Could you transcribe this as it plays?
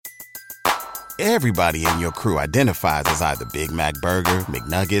Everybody in your crew identifies as either Big Mac Burger,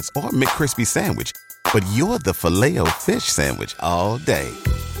 McNuggets, or McCrispy Sandwich. But you're the Filet-O-Fish Sandwich all day.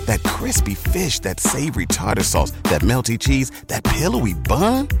 That crispy fish, that savory tartar sauce, that melty cheese, that pillowy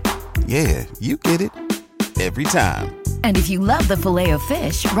bun. Yeah, you get it. Every time. And if you love the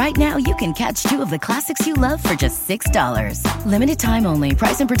Filet-O-Fish, right now you can catch two of the classics you love for just $6. Limited time only.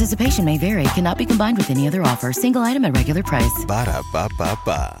 Price and participation may vary. Cannot be combined with any other offer. Single item at regular price.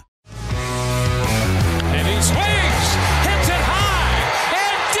 Ba-da-ba-ba-ba. And he swings, hits it high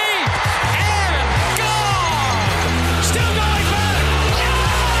and deep and gone. Still going back.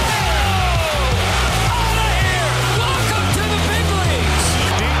 Out of here. Welcome to the big leagues.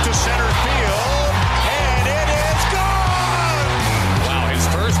 Deep to center field, and it is gone. Wow, his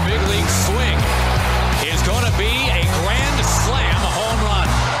first big league swing is going to be a grand slam home run.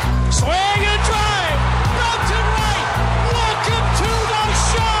 Swing and drive. Route to right. Welcome to the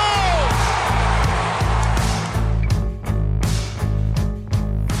show.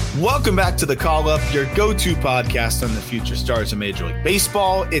 Welcome back to The Call Up, your go-to podcast on the future stars of Major League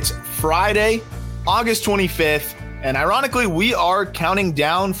Baseball. It's Friday, August 25th, and ironically, we are counting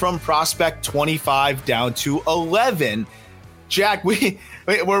down from prospect 25 down to 11. Jack, we're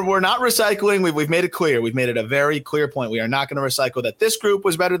not recycling. We've made it clear. We've made it a very clear point. We are not going to recycle that this group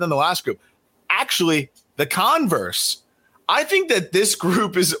was better than the last group. Actually, the converse. I think that this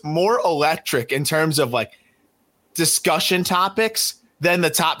group is more electric in terms of like discussion topics than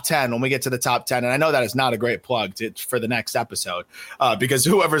the top 10 when we get to the top 10. And I know that is not a great plug for the next episode because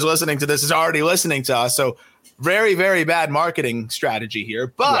whoever's listening to this is already listening to us. So very, very bad marketing strategy here.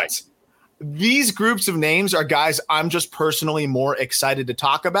 But these groups of names are guys I'm just personally more excited to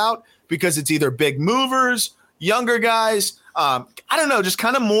talk about because it's either big movers, younger guys. I don't know, just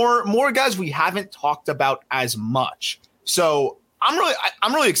kind of more guys we haven't talked about as much. So I'm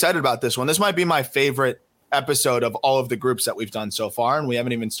really excited about this one. This might be my favorite episode of all of the groups that we've done so far, and we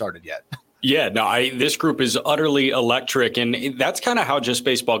haven't even started yet. Yeah, no, this group is utterly electric, and that's kind of how Just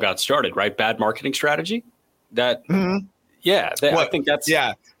Baseball got started, right? Bad marketing strategy. I think that's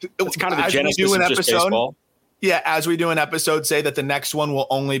kind of the genesis of Just Baseball. Yeah, as we do an episode, say that the next one will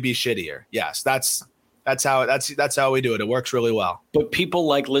only be shittier. Yes, that's how we do it. It works really well. But people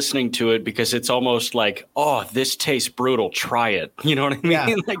like listening to it because it's almost like, oh, this tastes brutal. Try it. You know what I mean?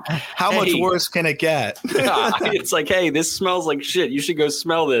 Yeah. Like, how much worse can it get? It's like, hey, this smells like shit. You should go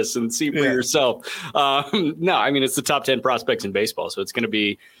smell this and see for yourself. No, I mean, it's the top 10 prospects in baseball, so it's going to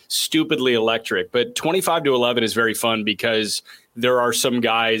be stupidly electric. But 25 to 11 is very fun because there are some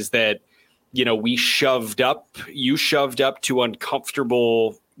guys that, you shoved up to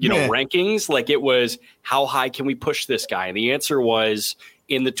uncomfortable rankings. Like it was, how high can we push this guy? And the answer was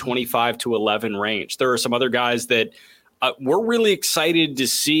in the 25 to 11 range. There are some other guys that we're really excited to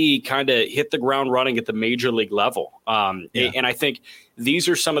see kind of hit the ground running at the major league level. And I think these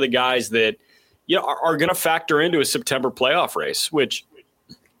are some of the guys that, are going to factor into a September playoff race, which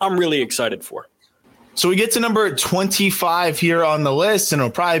I'm really excited for. So we get to number 25 here on the list, and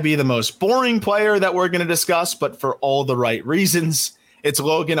it'll probably be the most boring player that we're going to discuss, but for all the right reasons. It's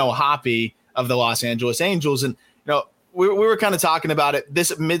Logan O'Hoppe of the Los Angeles Angels. And, we were kind of talking about it.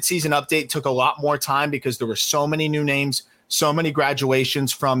 This midseason update took a lot more time because there were so many new names, so many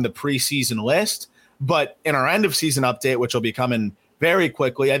graduations from the preseason list. But in our end of season update, which will be coming very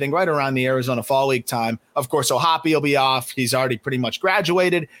quickly, I think right around the Arizona Fall League time, of course, O'Hoppe will be off. He's already pretty much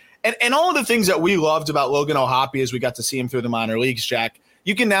graduated. And all of the things that we loved about Logan O'Hoppe as we got to see him through the minor leagues, Jack,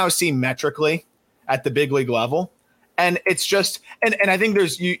 you can now see metrically at the big league level. And it's just, and I think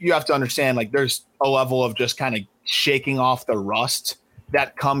you have to understand, like there's a level of just kind of shaking off the rust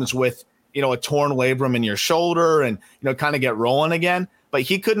that comes with, a torn labrum in your shoulder and, kind of get rolling again. But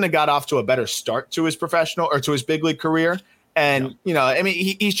he couldn't have got off to a better start to his professional or to his big league career. And,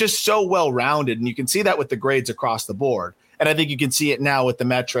 he's just so well-rounded, and you can see that with the grades across the board. And I think you can see it now with the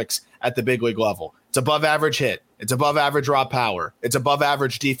metrics at the big league level. It's above average hit. It's above average raw power. It's above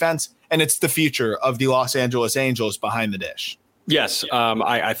average defense. And it's the future of the Los Angeles Angels behind the dish. Yes,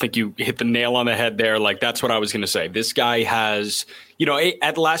 I think you hit the nail on the head there. Like, that's what I was going to say. This guy has,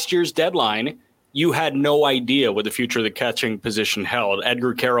 at last year's deadline, you had no idea what the future of the catching position held.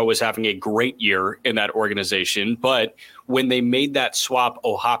 Edgar Quero was having a great year in that organization. But when they made that swap,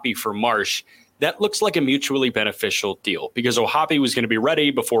 O'Hoppe for Marsh, that looks like a mutually beneficial deal because O'Hoppe was going to be ready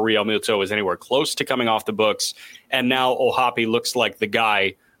before Real Muto was anywhere close to coming off the books. And now O'Hoppe looks like the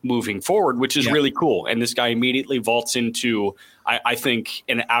guy moving forward, which is really cool. And this guy immediately vaults into, I think,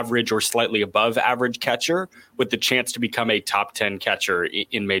 an average or slightly above average catcher with the chance to become a top 10 catcher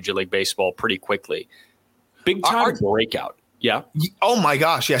in Major League Baseball pretty quickly. Big time breakout. Yeah. Oh my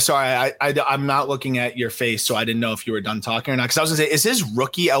gosh. Yeah. Sorry. I'm not looking at your face, so I didn't know if you were done talking or not. Because I was gonna say, is his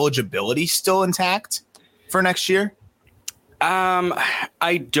rookie eligibility still intact for next year?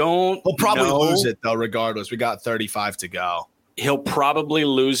 I don't. He'll probably lose it though. Regardless, we got 35 to go. He'll probably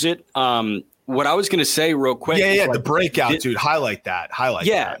lose it. What I was going to say real quick. Yeah. The breakout, dude. Highlight that.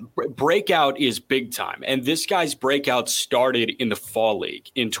 Breakout is big time. And this guy's breakout started in the fall league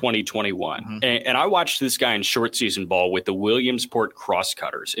in 2021. Mm-hmm. And I watched this guy in short season ball with the Williamsport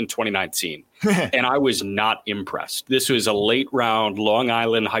Crosscutters in 2019. And I was not impressed. This was a late round Long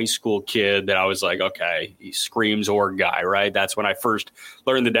Island high school kid that I was like, okay, he screams org guy, right? That's when I first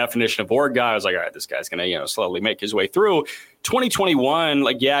learned the definition of org guy. I was like, all right, this guy's going to, slowly make his way through. 2021,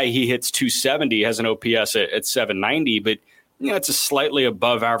 he hits 270, has an OPS at 790, but it's a slightly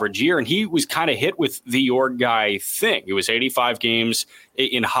above average year. And he was kind of hit with the org guy thing. It was 85 games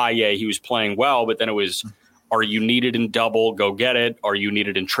in high A. He was playing well, but then it was, are you needed in double? Go get it. Are you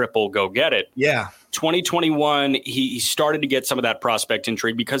needed in triple? Go get it. Yeah. 2021, he started to get some of that prospect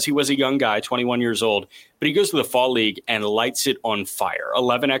intrigue because he was a young guy, 21 years old, but he goes to the fall league and lights it on fire.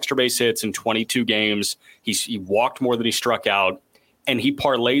 11 extra base hits in 22 games. He walked more than he struck out, and he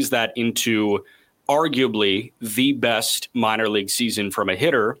parlays that into arguably the best minor league season from a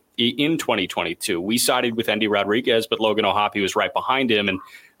hitter in 2022. We sided with Endy Rodriguez, but Logan O'Hoppe was right behind him. And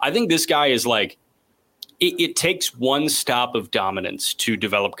I think this guy is like, it takes one stop of dominance to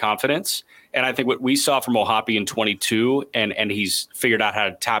develop confidence. And I think what we saw from O'Hoppe in 22, and he's figured out how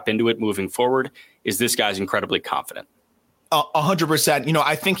to tap into it moving forward, is this guy's incredibly confident. 100%.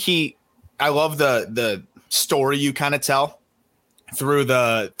 I think I love the story you kind of tell through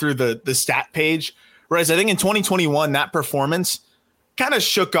the stat page. Whereas I think in 2021, that performance kind of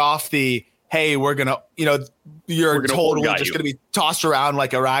shook off the, hey, we're going to, you're totally just going to be tossed around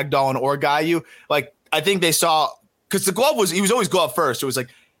like a rag doll and org guy you. Like, I think they saw, because the glove he was always glove first. It was like,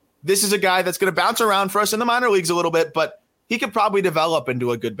 this is a guy that's going to bounce around for us in the minor leagues a little bit, but he could probably develop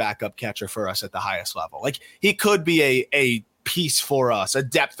into a good backup catcher for us at the highest level. Like, he could be a piece for us, a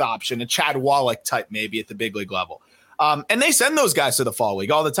depth option, a Chad Wallach type maybe at the big league level. And they send those guys to the fall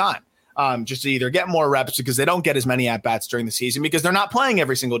league all the time, just to either get more reps because they don't get as many at-bats during the season because they're not playing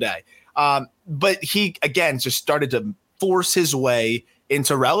every single day. But he, again, just started to force his way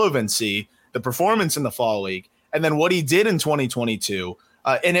into relevancy, the performance in the fall league, and then what he did in 2022.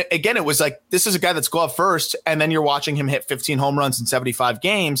 It was like, this is a guy that's glove first, and then you're watching him hit 15 home runs in 75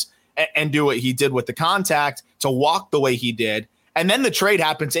 games and do what he did with the contact to walk the way he did. And then the trade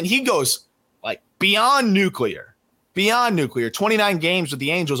happens, and he goes like beyond nuclear, 29 games with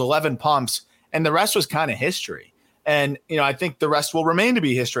the Angels, 11 pumps, and the rest was kind of history. And, I think the rest will remain to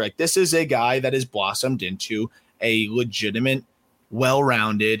be history. Like, this is a guy that has blossomed into a legitimate,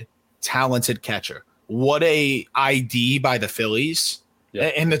 well-rounded, talented catcher. What a ID by the Phillies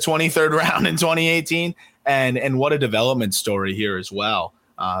in the 23rd round in 2018, and what a development story here as well.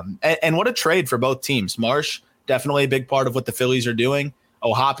 And what a trade for both teams. Marsh, definitely a big part of what the Phillies are doing.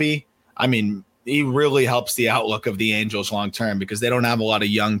 O'Hoppe, I mean, he really helps the outlook of the Angels long term because they don't have a lot of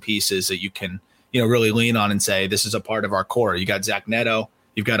young pieces that you can, really lean on and say, this is a part of our core. You got Zach Neto,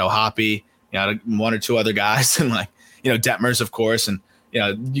 you've got O'Hoppe, you got one or two other guys, and Detmers, of course, and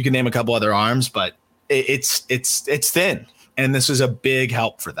you can name a couple other arms, but it's thin, and this is a big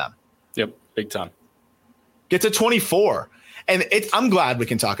help for them. Yep, big time. Get to 24, and I'm glad we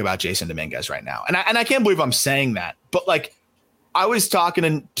can talk about Jason Dominguez right now, and I can't believe I'm saying that, but like, I was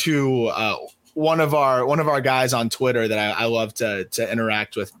talking to one of our guys on Twitter that I love to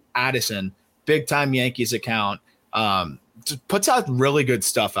interact with, Addison, big time Yankees account. Puts out really good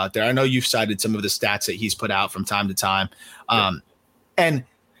stuff out there. I know you've cited some of the stats that he's put out from time to time. And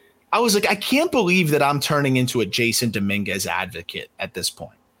I was like, I can't believe that I'm turning into a Jason Dominguez advocate at this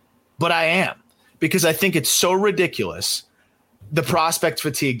point. But I am, because I think it's so ridiculous, the prospect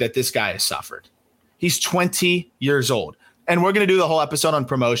fatigue that this guy has suffered. He's 20 years old. And we're going to do the whole episode on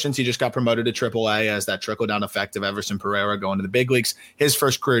promotions. He just got promoted to AAA as that trickle-down effect of Everson Pereira going to the big leagues. His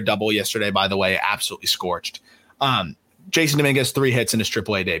first career double yesterday, by the way, absolutely scorched. Jason Dominguez, 3 hits in his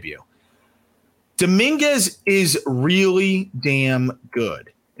AAA debut. Dominguez is really damn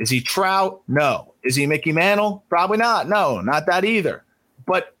good. Is he Trout? No. Is he Mickey Mantle? Probably not. No, not that either.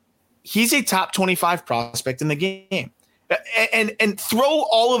 But he's a top 25 prospect in the game. And throw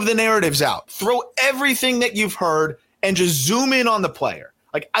all of the narratives out. Throw everything that you've heard and just zoom in on the player.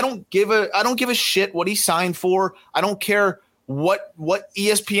 Like, I don't give a shit what he signed for. I don't care what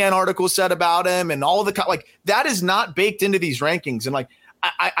ESPN article said about him and all the that is not baked into these rankings. And like,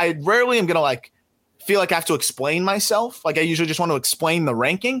 I rarely am gonna feel like I have to explain myself. Like, I usually just want to explain the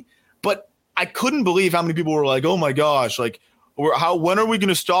ranking, but I couldn't believe how many people were like, oh my gosh, like, when are we going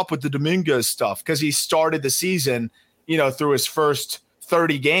to stop with the Dominguez stuff? Because he started the season, through his first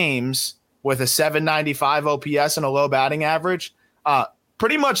 30 games with a 795 OPS and a low batting average.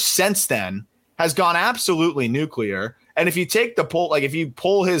 Pretty much since then has gone absolutely nuclear. And if you take the poll, if you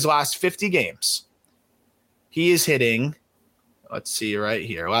pull his last 50 games, he is hitting, let's see right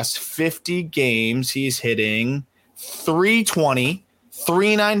here, last 50 games, he's hitting 320,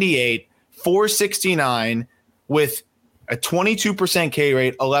 398, 469 with a 22% K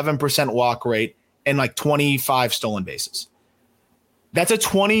rate, 11% walk rate, and 25 stolen bases. That's a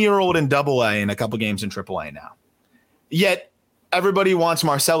 20-year-old in AA and a couple games in AAA now. Yet everybody wants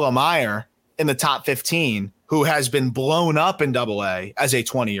Marcelo Meyer in the top 15, who has been blown up in AA as a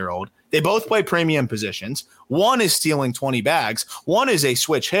 20-year-old. They both play premium positions. One is stealing 20 bags. One is a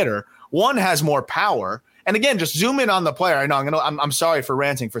switch hitter. One has more power. And again, just zoom in on the player. I know I'm sorry for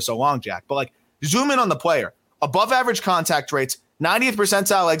ranting for so long, Jack, but zoom in on the player. Above average contact rates, 90th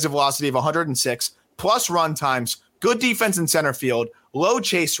percentile exit velocity of 106, plus run times, good defense in center field, low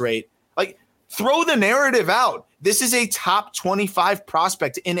chase rate. Throw the narrative out. This is a top 25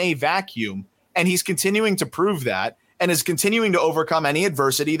 prospect in a vacuum, and he's continuing to prove that and is continuing to overcome any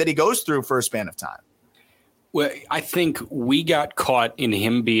adversity that he goes through for a span of time. Well, I think we got caught in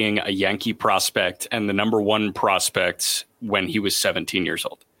him being a Yankee prospect and the number one prospect when he was 17 years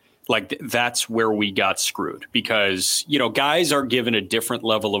old. That's where we got screwed because, guys are given a different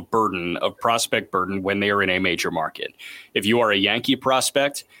level of burden, of prospect burden when they are in a major market. If you are a Yankee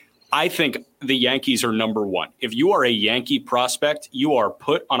prospect, I think the Yankees are number one. If you are a Yankee prospect, you are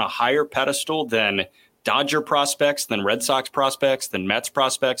put on a higher pedestal than Dodger prospects, than Red Sox prospects, than Mets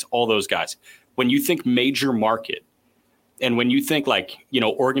prospects, all those guys. When you think major market and when you think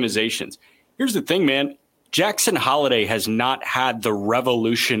organizations, here's the thing, man. Jackson Holliday has not had the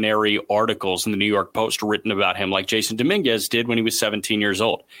revolutionary articles in the New York Post written about him like Jason Dominguez did when he was 17 years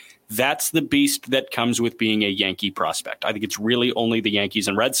old. That's the beast that comes with being a Yankee prospect. I think it's really only the Yankees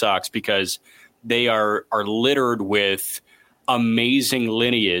and Red Sox because they are littered with amazing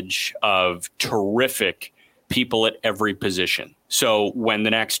lineage of terrific people at every position. So when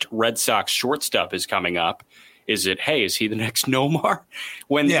the next Red Sox shortstop is coming up, is he the next Nomar?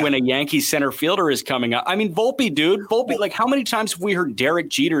 When a Yankee center fielder is coming up, Volpe, dude, how many times have we heard Derek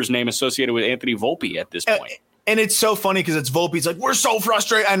Jeter's name associated with Anthony Volpe at this point? And it's so funny because it's Volpe. It's we're so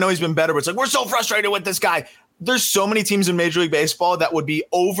frustrated. I know he's been better, but it's we're so frustrated with this guy. There's so many teams in Major League Baseball that would be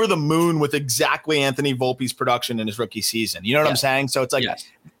over the moon with exactly Anthony Volpe's production in his rookie season. You know what I'm saying? So it's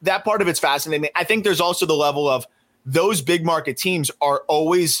that part of it's fascinating. I think there's also the level of those big market teams are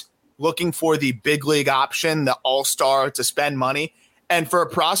always looking for the big league option, the all-star to spend money. And for a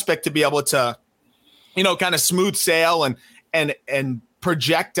prospect to be able to, kind of smooth sail and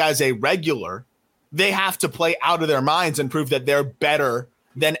project as a regular, they have to play out of their minds and prove that they're better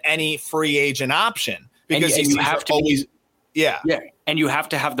than any free agent option. Because you have to always, and you have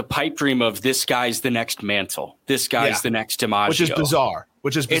to have the pipe dream of this guy's the next Mantle, this guy's the next DiMaggio, which is bizarre.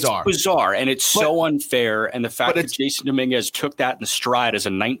 It's bizarre, and it's so unfair. And the fact that Jason Dominguez took that in stride as a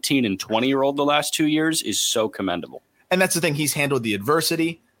 19 and 20-year-old the last 2 years is so commendable. And that's the thing. He's handled the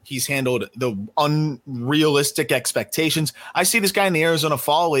adversity. He's handled the unrealistic expectations. I see this guy in the Arizona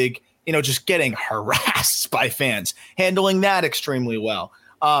Fall League, just getting harassed by fans, handling that extremely well.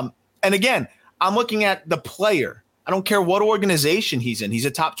 And again, I'm looking at the player. I don't care what organization he's in. He's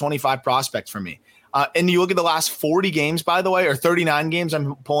a top 25 prospect for me. And you look at the last 40 games, by the way, or 39 games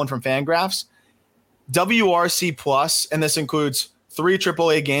I'm pulling from Fangraphs, WRC plus, and this includes 3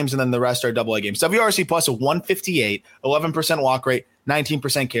 AAA games and then the rest are AA games. WRC plus a 158, 11% walk rate,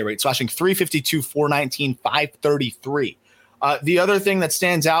 19% K rate, slashing 352, 419, 533. The other thing that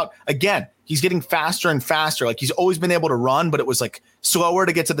stands out, again, he's getting faster and faster. He's always been able to run, but it was slower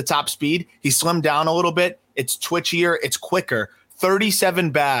to get to the top speed. He slimmed down a little bit. It's twitchier. It's quicker.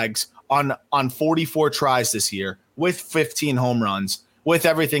 37 bags on 44 tries this year with 15 home runs, with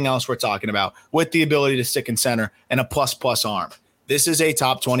everything else we're talking about, with the ability to stick in center and a plus arm. This is a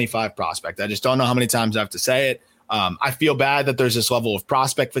top 25 prospect. I just don't know how many times I have to say it. I feel bad that there's this level of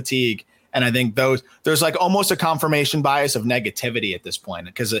prospect fatigue. And I think there's almost a confirmation bias of negativity at this point,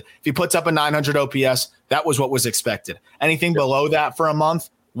 because if he puts up a 900 OPS, that was what was expected. Anything below that for a month,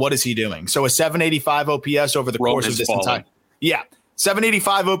 what is he doing? So a 785 OPS over the course of this entire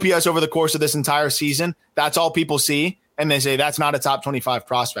 785 OPS over the course of this entire season. That's all people see. And they say that's not a top 25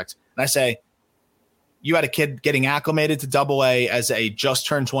 prospect. And I say, you had a kid getting acclimated to AA as a just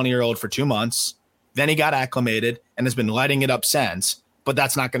turned 20-year-old for 2 months. Then he got acclimated and has been lighting it up since. But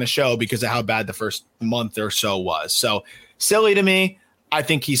that's not going to show because of how bad the first month or so was. So silly to me. I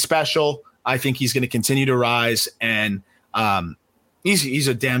think he's special. I think he's going to continue to rise. And He's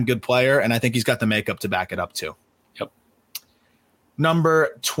a damn good player, and I think he's got the makeup to back it up too. Yep.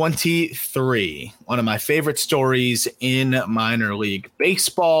 Number 23, one of my favorite stories in minor league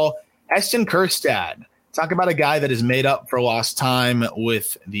baseball, Heston Kjerstad. Talk about a guy that is made up for lost time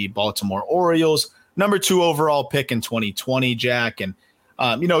with the Baltimore Orioles. Number 2 overall pick in 2020, Jack. And,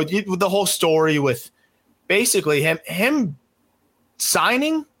 the whole story with basically him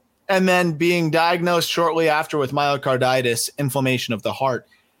signing and then being diagnosed shortly after with myocarditis, inflammation of the heart.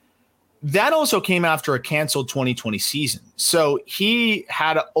 That also came after a canceled 2020 season. So he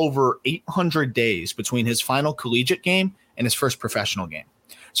had over 800 days between his final collegiate game and his first professional game.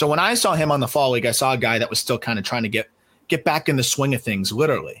 So when I saw him on the fall league, I saw a guy that was still kind of trying to get back in the swing of things,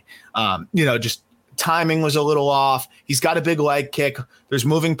 literally. Just timing was a little off. He's got a big leg kick. There's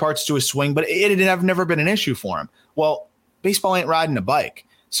moving parts to his swing, but it had never been an issue for him. Well, baseball ain't riding a bike.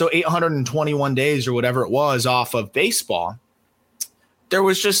 So 821 days or whatever it was off of baseball, there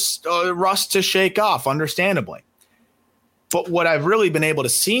was just rust to shake off, understandably. But what I've really been able to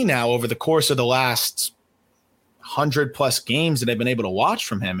see now over the course of the last 100+ games that I've been able to watch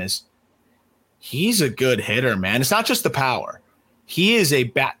from him is he's a good hitter, man. It's not just the power. He is a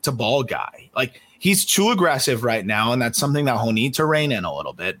bat-to-ball guy. Like, he's too aggressive right now, and that's something that he'll need to rein in a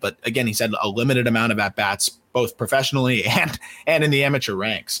little bit. But again, he's had a limited amount of at-bats, both professionally and in the amateur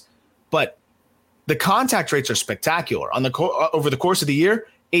ranks. But the contact rates are spectacular. Over the course of the year,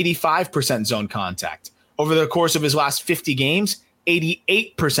 85% zone contact. Over the course of his last 50 games,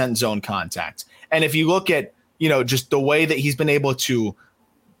 88% zone contact. And if you look at, just the way that he's been able to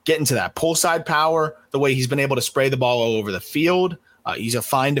get into that pull side power, the way he's been able to spray the ball all over the field, he's a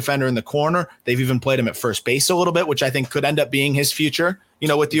fine defender in the corner. They've even played him at first base a little bit, which I think could end up being his future,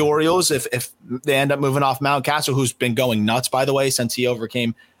 with the Orioles, if they end up moving off Mountcastle, who's been going nuts, by the way, since he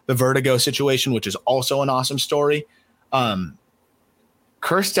overcame the vertigo situation, which is also an awesome story.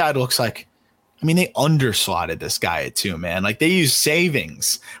 Kjerstad looks like, they underslotted this guy at 2, man. Like, they use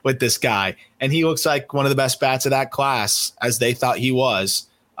savings with this guy, and he looks like one of the best bats of that class, as they thought he was.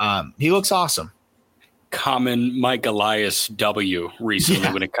 He looks awesome. Common Mike Elias W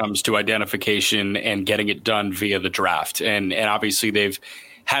recently when it comes to identification and getting it done via the draft. And obviously they've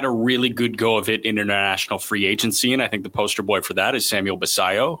had a really good go of it in international free agency. And I think the poster boy for that is Samuel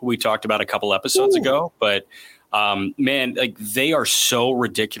Basallo, who we talked about a couple episodes ago. But man, like, they are so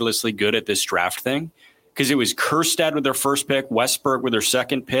ridiculously good at this draft thing, because it was Kjerstad with their first pick, Westberg with their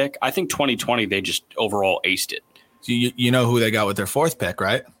second pick. I think 2020, they just overall aced it. So you know who they got with their 4th pick,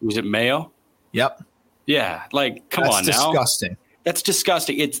 right? Was it Mayo? Yep. Yeah, like, come on now. That's disgusting. That's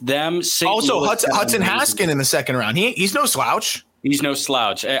disgusting. It's them. Also, Hudson Haskin in the 2nd round. He's no slouch. He's no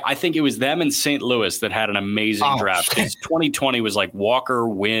slouch. I think it was them in St. Louis that had an amazing draft. 2020 was like Walker,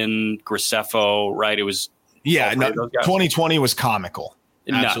 Wynn, Graceffo, right? It was. Yeah, 2020 was comical.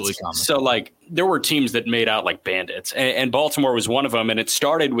 Absolutely comical. So, like, there were teams that made out like bandits, and Baltimore was one of them. And it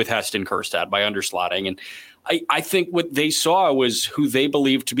started with Heston Kjerstad by underslotting. And I think what they saw was who they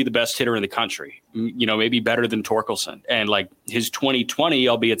believed to be the best hitter in the country, maybe better than Torkelson. And like, his 2020,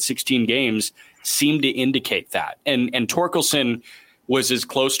 albeit 16 games, seemed to indicate that. And Torkelson was as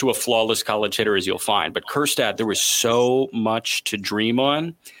close to a flawless college hitter as you'll find. But Kjerstad, there was so much to dream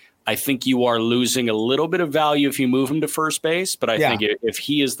on. I think you are losing a little bit of value if you move him to first base. But I think if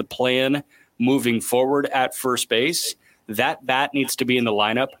he is the plan moving forward at first base, that needs to be in the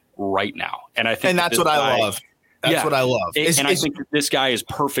lineup right now. And I think that's what I love. That's what I love. I think this guy is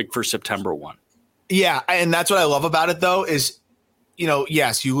perfect for September 1. Yeah. And that's what I love about it, though, is,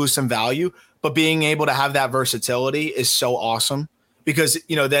 yes, you lose some value, but being able to have that versatility is so awesome, because,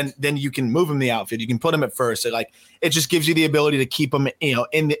 then you can move him the outfield. You can put him at first. It just gives you the ability to keep him,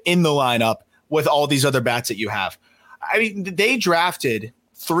 in the lineup with all these other bats that you have. They drafted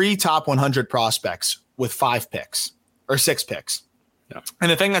 3 top 100 prospects with 5 picks or 6 picks. Yeah.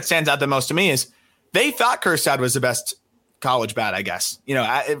 And the thing that stands out the most to me is they thought Kjerstad was the best college bat, I guess,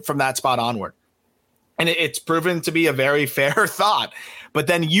 from that spot onward. And it's proven to be a very fair thought. But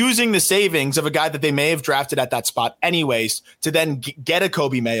then using the savings of a guy that they may have drafted at that spot anyways to then get a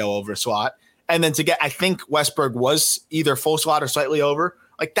Kobe Mayo over slot, and then to get, I think Westberg was either full slot or slightly over.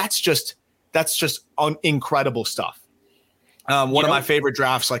 Like, that's just incredible stuff. One of my favorite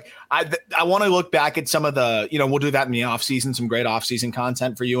drafts. Like, I want to look back at some of the, we'll do that in the off season, some great off season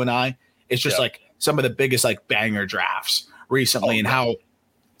content for you and I. It's just like some of the biggest like banger drafts recently, and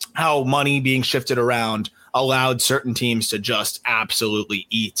how money being shifted around allowed certain teams to just absolutely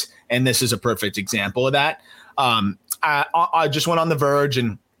eat. And this is a perfect example of that. I just went on The Verge,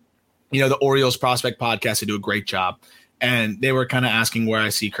 and, the Orioles Prospect Podcast, they do a great job. And they were kind of asking where I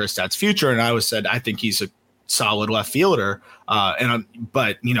see Kjerstad's future. And I said, I think he's a solid left fielder.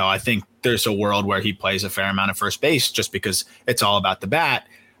 But I think there's a world where he plays a fair amount of first base just because it's all about the bat.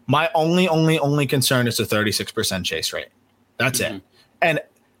 My only concern is the 36% chase rate. That's it. And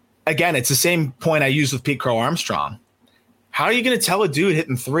again, it's the same point I used with Pete Crow Armstrong. How are you going to tell a dude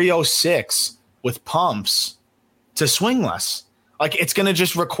hitting 306 with pumps to swing less? Like, it's going to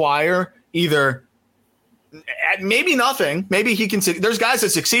just require either maybe nothing. Maybe he can. There's guys that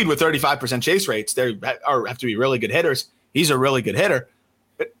succeed with 35% chase rates. They have to be really good hitters. He's a really good hitter.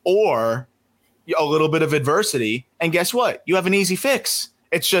 Or a little bit of adversity. And guess what? You have an easy fix.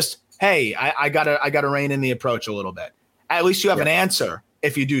 It's just, hey, I gotta rein in the approach a little bit. At least you have an answer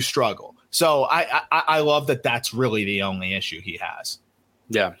if you do struggle. So I love that. That's really the only issue he has.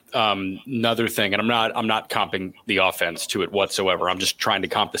 Yeah. Another thing, and I'm not comping the offense to it whatsoever. I'm just trying to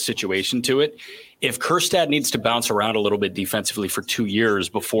comp the situation to it. If Kjerstad needs to bounce around a little bit defensively for 2 years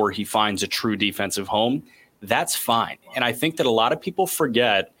before he finds a true defensive home, that's fine. And I think that a lot of people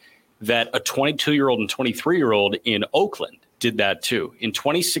forget that a 22-year-old and 23-year-old in Oakland did that too. In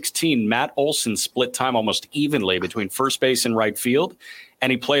 2016, Matt Olson split time almost evenly between first base and right field,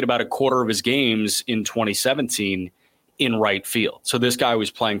 and he played about a quarter of his games in 2017 in right field. So this guy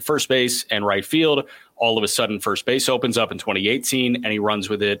was playing first base and right field. All of a sudden, first base opens up in 2018, and he runs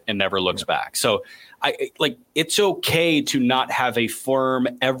with it and never looks back. So it's okay to not have a firm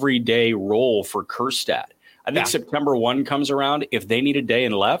everyday role for Kjerstad. I think September 1 comes around. If they need a day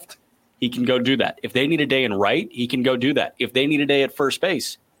in left, he can go do that. If they need a day in right, he can go do that. If they need a day at first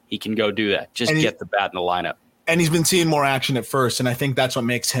base, he can go do that. Just get the bat in the lineup. And he's been seeing more action at first, and I think that's what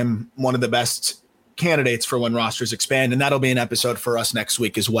makes him one of the best candidates for when rosters expand. And that'll be an episode for us next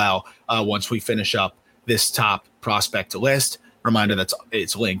week as well, once we finish up this top prospect list. Reminder that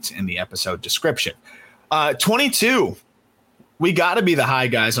it's linked in the episode description. 22. We got to be the high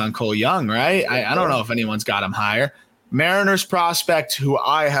guys on Cole Young, right? I don't know if anyone's got him higher. Mariners prospect who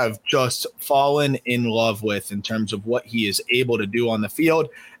I have just fallen in love with in terms of what he is able to do on the field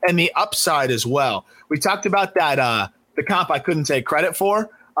and the upside as well. We talked about that, the comp I couldn't take credit for,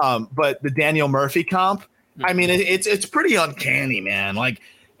 but the Daniel Murphy comp. I mean, it's pretty uncanny, man. Like,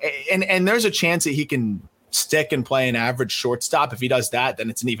 and there's a chance that he can stick and play an average shortstop. If he does that, then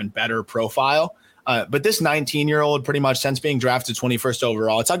it's an even better profile. But this 19-year-old, pretty much since being drafted 21st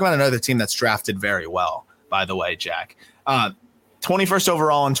overall, let's talk about another team that's drafted very well, by the way, Jack. 21st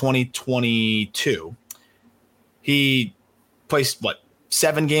overall in 2022. He placed,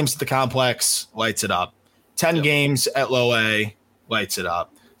 7 games at the complex, lights it up. 10 games at low A, lights it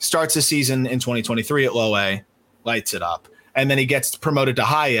up. Starts the season in 2023 at low A, lights it up. And then he gets promoted to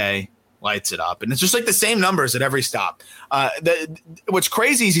high A, lights it up. And it's just like the same numbers at every stop. What's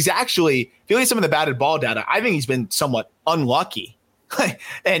crazy is he's actually, if you look at some of the batted ball data, I think he's been somewhat unlucky.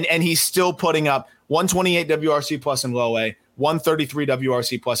 and he's still putting up 128 WRC plus in low A, 133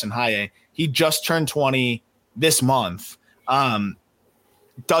 WRC plus in high A. He just turned 20 this month.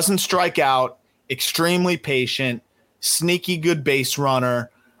 Doesn't strike out, extremely patient, sneaky good base runner.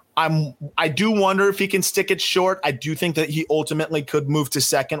 I do wonder if he can stick it short. I do think that he ultimately could move to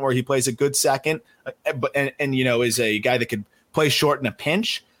second where he plays a good second, and is a guy that could play short in a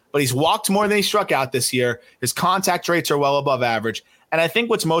pinch. But he's walked more than he struck out this year. His contact rates are well above average. And I think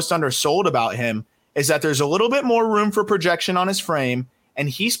what's most undersold about him is that there's a little bit more room for projection on his frame, and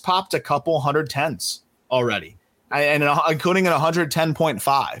he's popped a couple 110s already, and including an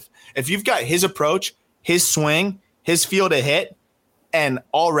 110.5. If you've got his approach, his swing, his feel to hit, and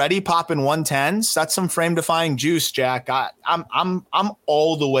already popping 110s, that's some frame-defying juice, Jack. I'm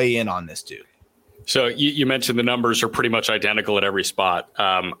all the way in on this dude. So you mentioned the numbers are pretty much identical at every spot.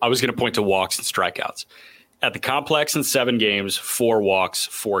 I was going to point to walks and strikeouts. At the complex in 7 games, 4 walks,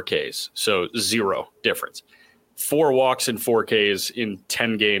 4 Ks. So 0 difference. 4 walks and 4 Ks in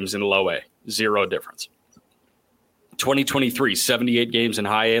 10 games in low A. 0 difference. 2023, 78 games in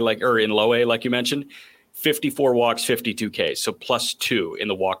high A, in low A, like you mentioned. 54 walks, 52 Ks. So +2 in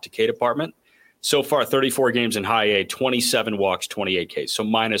the walk to K department. So far, 34 games in high A, 27 walks, 28 Ks. So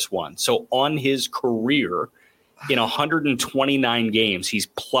 -1. So on his career, in 129 games, he's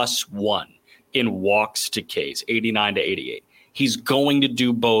 +1 in walks to Ks, 89 to 88. He's going to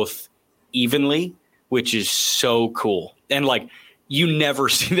do both evenly, which is so cool. And you never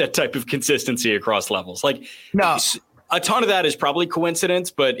see that type of consistency across levels. No, a ton of that is probably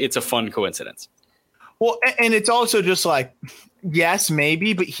coincidence, but it's a fun coincidence. Well, and it's also just yes,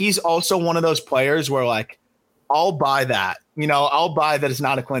 maybe, but he's also one of those players where I'll buy that. I'll buy that it's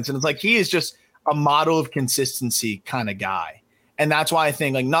not a coincidence. He is just a model of consistency kind of guy. And that's why I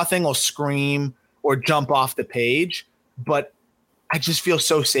think nothing will scream or jump off the page, but I just feel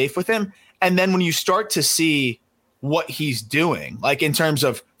so safe with him. And then when you start to see what he's doing, like in terms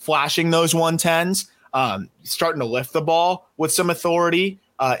of flashing those 110s, starting to lift the ball with some authority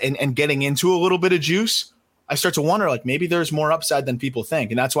and getting into a little bit of juice, I start to wonder, like, maybe there's more upside than people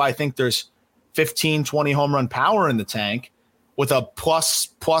think. And that's why I think there's 15, 20 home run power in the tank with a plus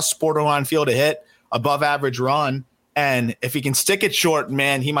borderline field to hit, above average run. And if he can stick it short,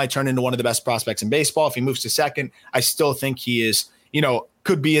 man, he might turn into one of the best prospects in baseball. If he moves to second, I still think he is,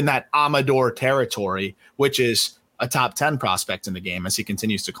 could be in that Amador territory, which is a top 10 prospect in the game as he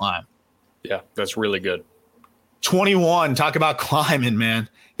continues to climb. Yeah, that's really good. 21, talk about climbing, man.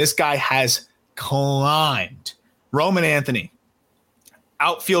 This guy has climbed. Roman Anthony,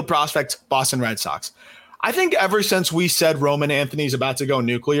 outfield prospect, Boston Red Sox. I think ever since we said Roman Anthony's about to go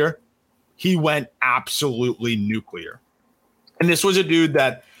nuclear, he went absolutely nuclear. And this was a dude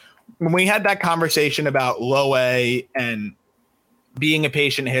that when we had that conversation about low A and being a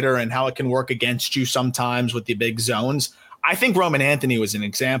patient hitter and how it can work against you sometimes with the big zones, I think Roman Anthony was an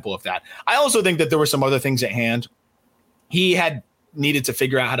example of that. I also think that there were some other things at hand. He had needed to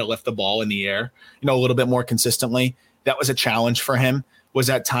figure out how to lift the ball in the air, a little bit more consistently. That was a challenge for him. Was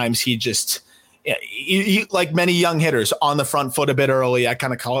at times he just, he, like many young hitters, on the front foot a bit early. I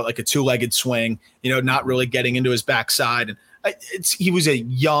kind of call it like a two-legged swing, not really getting into his backside. And he was a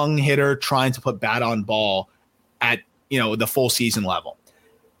young hitter trying to put bat on ball at, the full season level.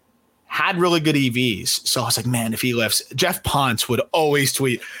 Had really good EVs. So I was like, man, if he lifts, Jeff Ponce would always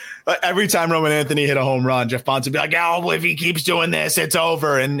tweet. Every time Roman Anthony hit a home run, Jeff Ponce would be like, oh, if he keeps doing this, it's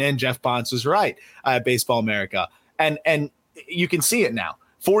over. And Jeff Ponce was right at Baseball America. And you can see it now.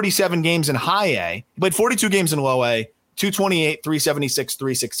 47 games in high A, but 42 games in low A, 228, 376,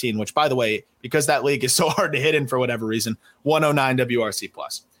 316, which, by the way, because that league is so hard to hit in for whatever reason, 109 WRC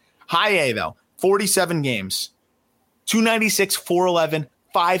plus. High A, though, 47 games, 296, 411,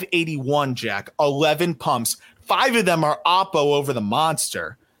 581, Jack, 11 pumps. 5 of them are Oppo over the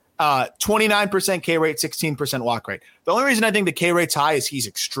monster. 29% K rate, 16% walk rate. The only reason I think the K rate's high is he's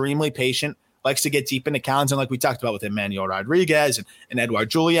extremely patient, likes to get deep into counts. And like we talked about with Emmanuel Rodriguez and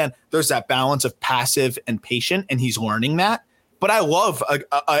Edouard Julien, there's that balance of passive and patient, and he's learning that. But I love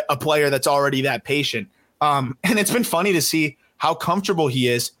a player that's already that patient. And it's been funny to see how comfortable he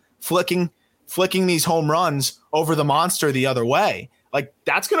is flicking these home runs over the monster the other way. Like,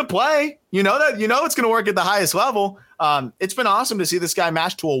 that's going to play. It's going to work at the highest level. It's been awesome to see this guy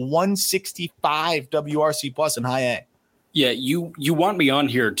match to a 165 WRC plus in high A. Yeah, you want me on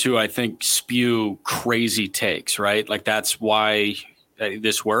here to, I think, spew crazy takes, right? Like, that's why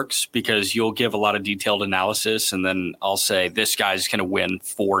this works, because you'll give a lot of detailed analysis, and then I'll say this guy's going to win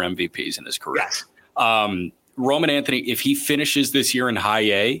 4 MVPs in his career. Yes. Roman Anthony, if he finishes this year in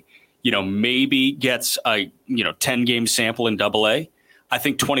high A, maybe gets a 10-game sample in double A, I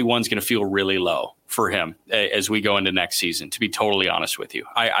think 21 is going to feel really low for him as we go into next season, to be totally honest with you.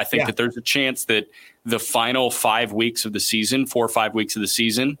 I think that there's a chance that the final 4 or 5 weeks of the season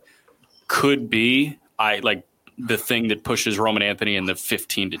could be the thing that pushes Roman Anthony in the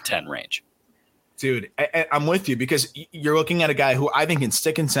 15 to 10 range. Dude, I'm with you, because you're looking at a guy who I think can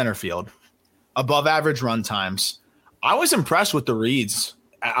stick in center field, above average run times. I was impressed with the reads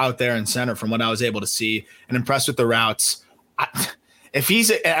out there in center from what I was able to see, and impressed with the routes. If he's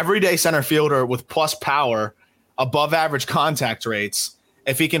an everyday center fielder with plus power, above average contact rates,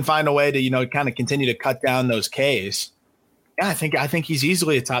 if he can find a way to, kind of continue to cut down those Ks, I think he's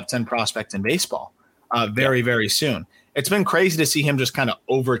easily a top 10 prospect in baseball very, very soon. It's been crazy to see him just kind of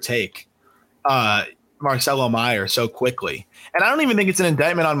overtake Marcelo Meyer so quickly. And I don't even think it's an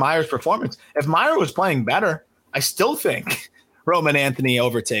indictment on Meyer's performance. If Meyer was playing better, I still think Roman Anthony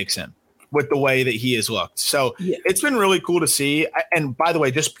overtakes him with the way that he has looked. So It's been really cool to see. And by the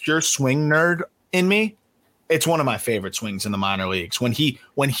way, just pure swing nerd in me, it's one of my favorite swings in the minor leagues. When he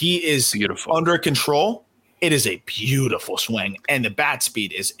is beautiful under control, it is a beautiful swing, and the bat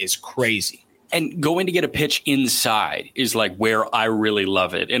speed is crazy. And going to get a pitch inside is like where I really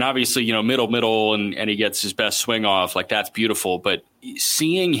love it. And obviously, middle, and he gets his best swing off. Like, that's beautiful. But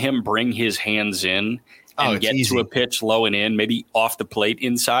seeing him bring his hands in and get to a pitch low and in, maybe off the plate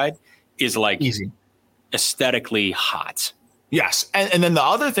inside, is like easy, aesthetically hot. Yes. And then the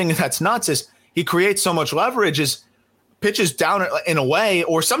other thing that's nuts is he creates so much leverage, is pitches down in a way,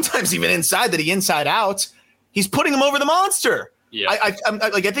 or sometimes even inside that he inside out, he's putting him over the monster. Yeah. I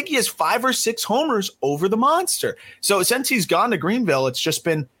think he has 5 or 6 homers over the monster. So since he's gone to Greenville, he's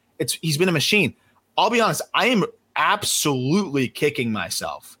been a machine. I'll be honest, I am absolutely kicking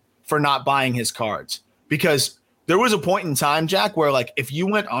myself for not buying his cards, because there was a point in time, Jack, where like if you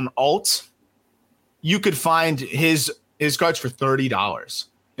went on alt, you could find his cards for $30.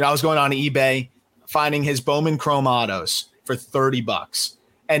 I was going on eBay, finding his Bowman Chrome autos for $30.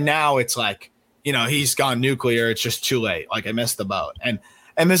 And now it's like, he's gone nuclear. It's just too late. Like, I missed the boat. And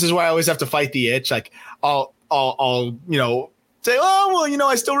this is why I always have to fight the itch. Like, I'll say, oh, well,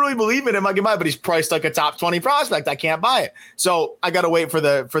 I still really believe in him. I can buy it, but he's priced like a top 20 prospect. I can't buy it. So I got to wait for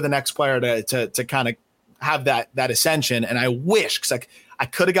the next player to kind of have that ascension. And I wish, because I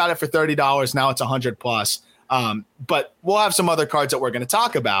could have got it for $30. Now it's $100 plus. But we'll have some other cards that we're going to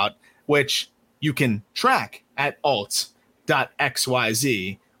talk about, which you can track at alt.xyz,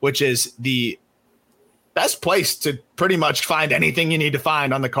 which is the best place to pretty much find anything you need to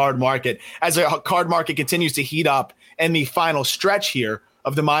find on the card market as the card market continues to heat up in the final stretch here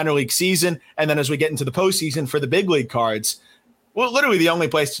of the minor league season. And then as we get into the postseason for the big league cards, well, literally the only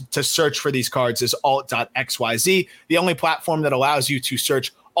place to search for these cards is alt.xyz, the only platform that allows you to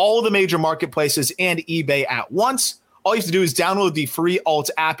search all the major marketplaces and eBay at once. All you have to do is download the free Alt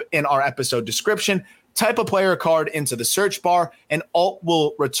app in our episode description, type a player card into the search bar, and Alt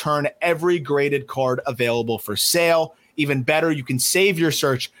will return every graded card available for sale. Even better, you can save your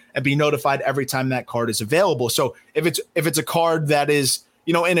search and be notified every time that card is available. So if it's a card that is,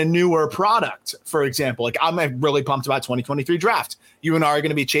 in a newer product, for example, like I'm really pumped about 2023 draft. You and I are going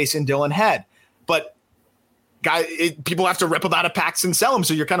to be chasing Dylan Head, but people have to rip them out of packs and sell them.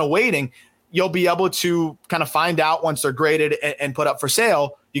 So you're kind of waiting. You'll be able to kind of find out once they're graded and put up for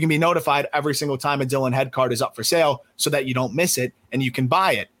sale. You can be notified every single time a Dylan Head card is up for sale so that you don't miss it and you can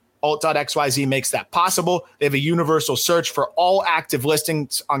buy it. Alt.xyz makes that possible. They have a universal search for all active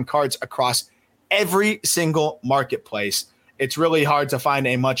listings on cards across every single marketplace. It's really hard to find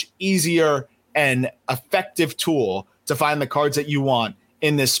a much easier and effective tool to find the cards that you want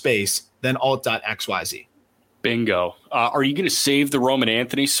in this space than alt.xyz. Bingo. Are you going to save the Roman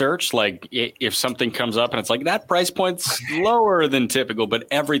Anthony search? Like if something comes up and it's like that price point's lower than typical, but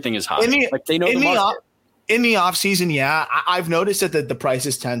everything is high. Like they know the market. In the off season, yeah, I've noticed that the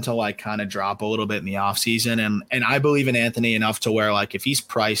prices tend to like kind of drop a little bit in the off season, and I believe in Anthony enough to where like if he's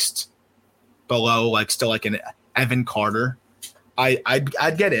priced below like still like an Evan Carter,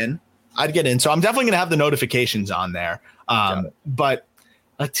 I'd get in. So I'm definitely gonna have the notifications on there. But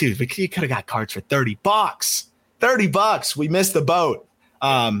dude, you could have got cards for $30. $30. We missed the boat.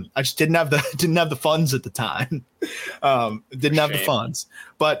 I just didn't have the funds at the time. Didn't have the funds.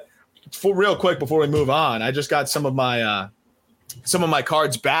 But for real quick before we move on, I just got some of my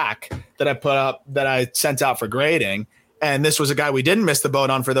cards back that I put up that I sent out for grading. And this was a guy we didn't miss the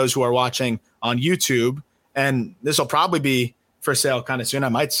boat on for those who are watching on YouTube. And this will probably be for sale kind of soon. I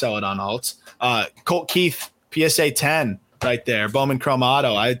might sell it on Alt. Colt Keith, PSA 10 right there. Bowman Chrome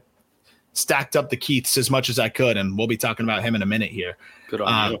Auto. I stacked up the Keiths as much as I could, and we'll be talking about him in a minute here. Good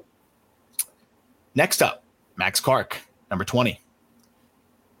on you. Next up, Max Clark, number 20.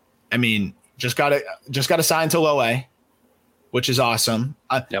 I mean, just got assigned to low A, which is awesome.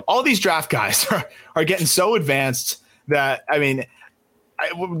 All these draft guys are getting so advanced that, I mean,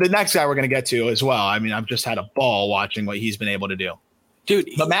 the next guy we're going to get to as well. I mean, I've just had a ball watching what he's been able to do. Dude.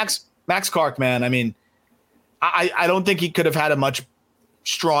 But Max Clark, man, I mean, I don't think he could have had a much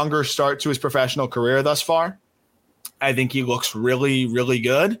stronger start to his professional career thus far. I think he looks really, really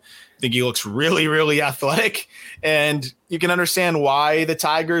good. I think he looks really, really athletic. And you can understand why the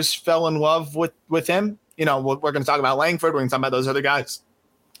Tigers fell in love with him. We're going to talk about Langford. We're going to talk about those other guys.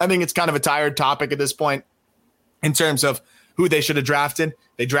 I think it's kind of a tired topic at this point in terms of who they should have drafted.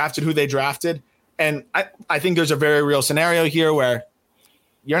 They drafted who they drafted. And I think there's a very real scenario here where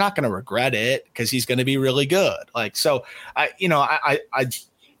you're not going to regret it because he's going to be really good. Like, so I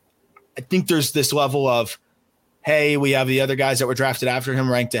think there's this level of, hey, we have the other guys that were drafted after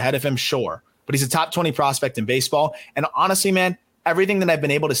him ranked ahead of him. Sure. But he's a top 20 prospect in baseball. And honestly, man, everything that I've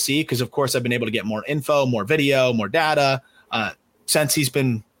been able to see, because of course I've been able to get more info, more video, more data, since he's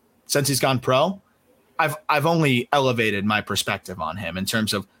gone pro, I've only elevated my perspective on him in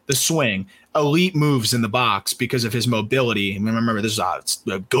terms of the swing, elite moves in the box because of his mobility. I mean, remember, this is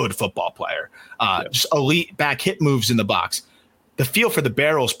a good football player. Just elite back hit moves in the box. The feel for the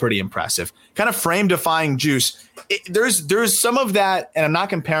barrel is pretty impressive. Kind of frame defying juice. There's some of that, and I'm not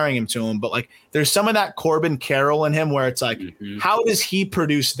comparing him to him, but like there's some of that Corbin Carroll in him where it's like, how does he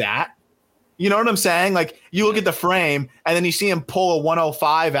produce that? You know what I'm saying? Like you look at the frame and then you see him pull a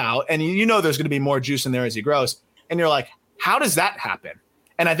 105 out and you know there's going to be more juice in there as he grows. And you're like, how does that happen?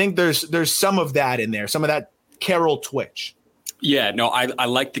 And I think there's some of that in there, some of that Carroll twitch. Yeah, no, I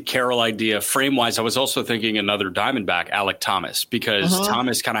like the Carroll idea. Frame-wise, I was also thinking another Diamondback, Alec Thomas, because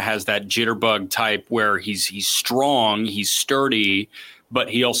Thomas kind of has that jitterbug type where he's strong, he's sturdy, but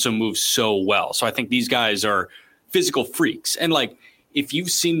he also moves so well. So I think these guys are physical freaks. And like if you've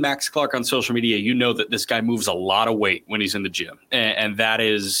seen Max Clark on social media, you know that this guy moves a lot of weight when he's in the gym. And that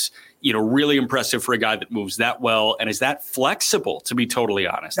is, really impressive for a guy that moves that well and is that flexible, to be totally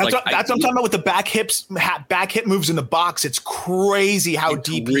honest. That's what I'm talking about with the back hip moves in the box. It's crazy how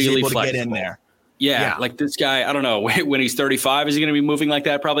deep he's able to get in there. Yeah, like this guy, I don't know, when he's 35, is he going to be moving like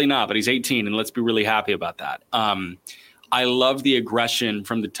that? Probably not, but he's 18, and let's be really happy about that. I love the aggression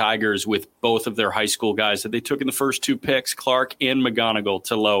from the Tigers with both of their high school guys that they took in the first 2 picks, Clark and McGonigal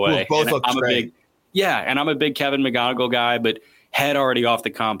to low A. Both look great. And I'm a big Kevin McGonigal guy, but Head already off the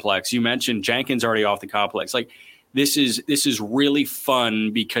complex. You mentioned Jenkins already off the complex. Like, this is really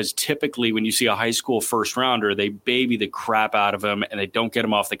fun because typically when you see a high school first rounder, they baby the crap out of him and they don't get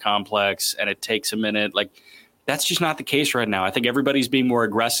him off the complex and it takes a minute. Like, that's just not the case right now. I think everybody's being more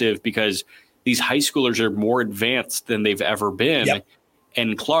aggressive because these high schoolers are more advanced than they've ever been. Yep.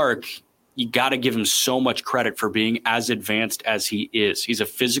 And Clark, you got to give him so much credit for being as advanced as he is. He's a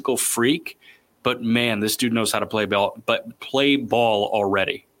physical freak, but man, this dude knows how to play ball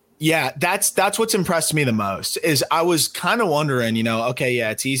already. Yeah, that's what's impressed me the most is I was kind of wondering,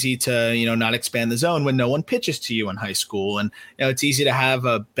 it's easy to, not expand the zone when no one pitches to you in high school. And, it's easy to have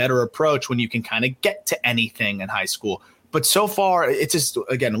a better approach when you can kind of get to anything in high school. But so far, it's just,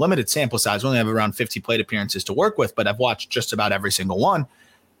 again, limited sample size. We only have around 50 plate appearances to work with, but I've watched just about every single one.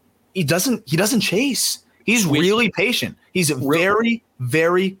 He doesn't chase. He's really patient. He's very,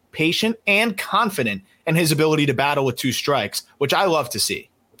 very patient and confident in his ability to battle with 2 strikes, which I love to see.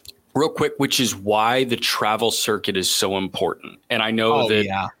 Real quick, which is why the travel circuit is so important. And I know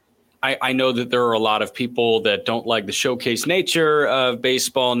I know that there are a lot of people that don't like the showcase nature of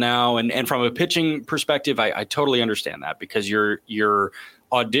baseball now. And from a pitching perspective, I totally understand that because you're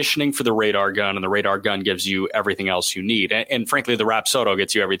auditioning for the radar gun and the radar gun gives you everything else you need. And frankly, the Rapsodo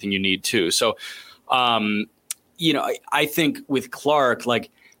gets you everything you need too. So, I think with Clark, like,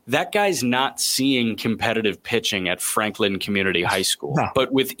 that guy's not seeing competitive pitching at Franklin Community High School. No.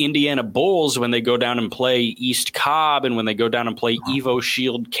 But with Indiana Bulls, when they go down and play East Cobb and when they go down and play Evo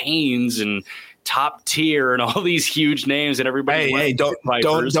Shield Canes and Top Tier and all these huge names and everybody.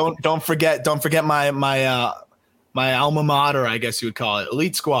 Don't forget my alma mater, I guess you would call it,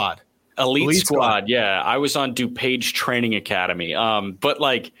 Elite Squad. Elite Squad. Yeah. I was on DuPage Training Academy. But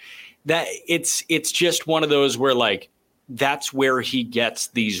like that, it's just one of those where like, that's where he gets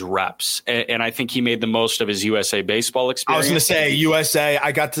these reps. And I think he made the most of his USA baseball experience. I was going to say USA.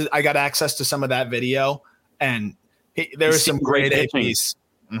 I got access to some of that video and there was some great APs.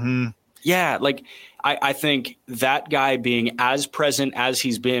 Mm-hmm. Yeah. Like I think that guy being as present as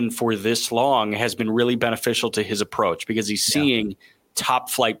he's been for this long has been really beneficial to his approach because he's seeing top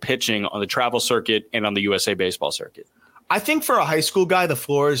flight pitching on the travel circuit and on the USA baseball circuit. I think for a high school guy, the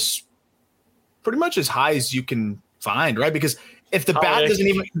floor is pretty much as high as you can find, right? Because if the bat doesn't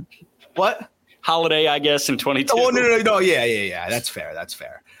even Holiday, I guess, in 22. Oh, no. Yeah. That's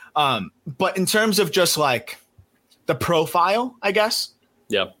fair. But in terms of just like the profile, I guess.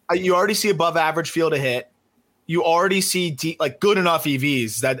 Yeah. You already see above average field to hit. You already see good enough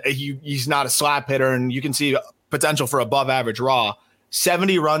EVs that he's not a slap hitter and you can see potential for above average raw,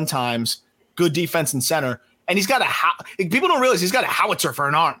 70 run times, good defense in center. And he's got people don't realize he's got a howitzer for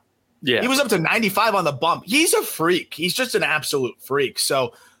an arm. Yeah, he was up to 95 on the bump. He's a freak. He's just an absolute freak.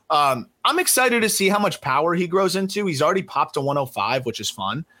 So I'm excited to see how much power he grows into. He's already popped to 105, which is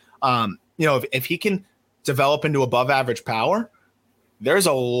fun. If he can develop into above average power, there's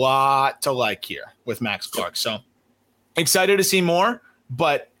a lot to like here with Max Clark. So excited to see more,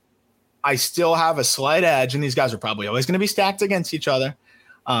 but I still have a slight edge, and these guys are probably always going to be stacked against each other.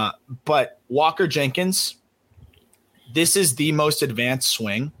 But Walker Jenkins, this is the most advanced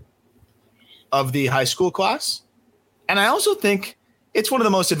swing of the high school class. And I also think it's one of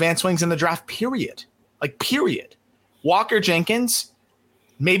the most advanced swings in the draft, period. Walker Jenkins,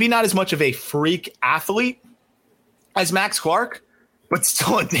 maybe not as much of a freak athlete as Max Clark, but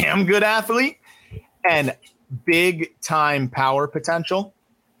still a damn good athlete and big time power potential.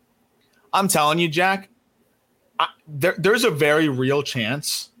 I'm telling you, Jack, there's a very real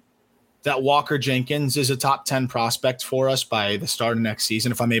chance that Walker Jenkins is a top 10 prospect for us by the start of next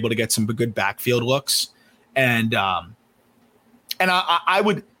season if I'm able to get some good backfield looks. And I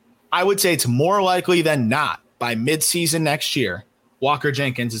would say it's more likely than not by midseason next year, Walker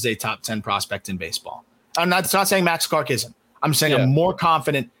Jenkins is a top 10 prospect in baseball. I'm not saying Max Clark isn't. I'm saying I'm more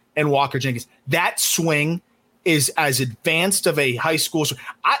confident in Walker Jenkins. That swing is as advanced of a high school.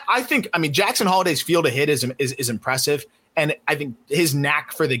 I think Jackson Holiday's field of hit is impressive. And I think his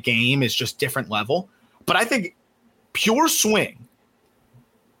knack for the game is just different level. But I think pure swing,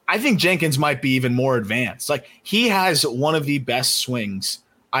 I think Jenkins might be even more advanced. Like, he has one of the best swings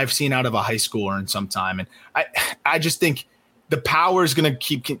I've seen out of a high schooler in some time. And I just think the power is going to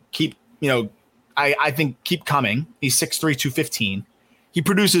keep, I think keep coming. He's 6'3", 215. He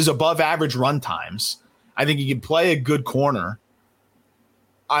produces above average run times. I think he can play a good corner.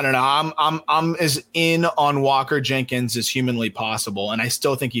 I don't know. I'm as in on Walker Jenkins as humanly possible. And I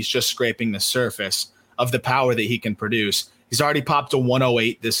still think he's just scraping the surface of the power that he can produce. He's already popped to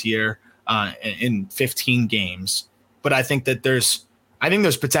 108 this year in 15 games. But I think that there's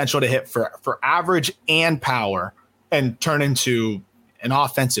potential to hit for average and power and turn into an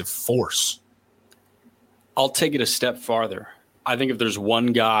offensive force. I'll take it a step farther. I think if there's one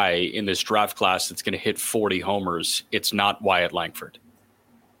guy in this draft class that's going to hit 40 homers, it's not Wyatt Langford.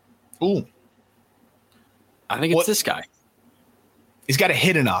 Ooh. I think it's this guy. He's got to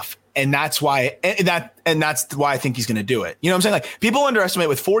hit enough. And that's why I think he's going to do it. You know what I'm saying? Like, people underestimate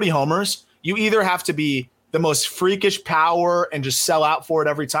with 40 homers, you either have to be the most freakish power and just sell out for it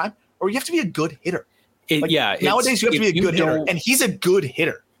every time, or you have to be a good hitter. Nowadays you have to be a good hitter, and he's a good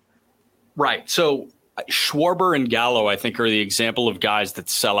hitter. Right. So Schwarber and Gallo, I think, are the example of guys that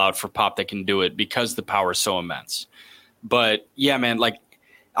sell out for pop that can do it because the power is so immense. But yeah, man, like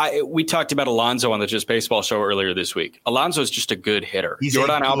we talked about Alonso on the Just Baseball show earlier this week. Alonso's just a good hitter.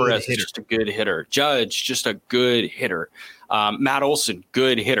 Jordan Alvarez is just a good hitter. Judge, just a good hitter. Matt Olson,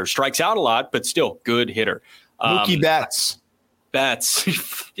 good hitter. Strikes out a lot, but still good hitter. Mookie Betts.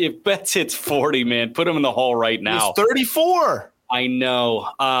 If Betts hits 40, man, put him in the hole right now. He's 34. I know.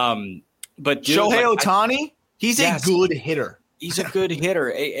 But dude, Shohei Ohtani, he's a good hitter. He's a good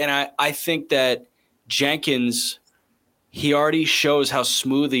hitter. And I think that Jenkins, he already shows how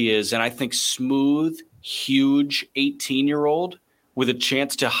smooth he is. And I think smooth, huge 18-year-old with a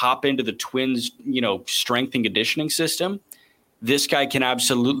chance to hop into the Twins, strength and conditioning system, this guy can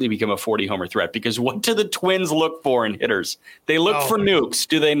absolutely become a 40-homer threat, because what do the Twins look for in hitters? They look for nukes,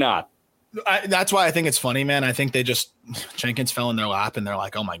 do they not? That's why I think it's funny, man. I think Jenkins fell in their lap and they're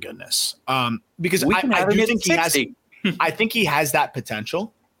like, oh my goodness. Because I do think he has, I think he has that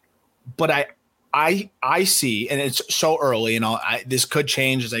potential, but I see, and it's so early, this could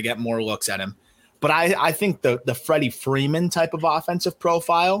change as I get more looks at him, but I think the Freddie Freeman type of offensive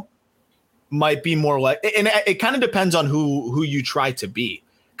profile might be more like, and it kind of depends on who you try to be,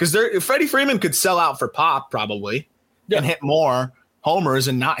 because Freddie Freeman could sell out for pop probably and hit more homers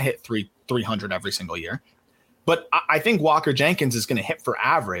and not hit 300 every single year. But I think Walker Jenkins is going to hit for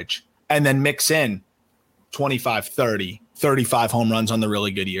average and then mix in 25, 30, 35 home runs on the really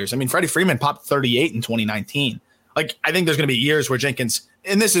good years. I mean, Freddie Freeman popped 38 in 2019. Like, I think there's going to be years where Jenkins,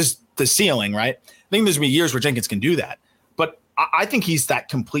 and this is the ceiling, right? I think there's going to be years where Jenkins can do that. But I think he's that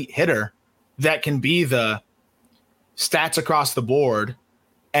complete hitter that can be the stats across the board.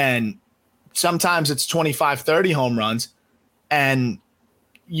 And sometimes it's 25, 30 home runs, and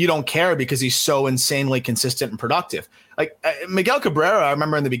you don't care because he's so insanely consistent and productive. Like Miguel Cabrera, I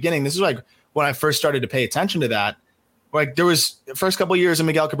remember in the beginning, this is like when I first started to pay attention to that. Like, there was the first couple of years of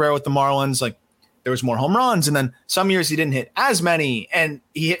Miguel Cabrera with the Marlins, like there was more home runs, and then some years he didn't hit as many and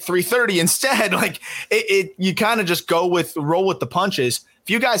he hit 330 instead. Like you kind of just roll with the punches. If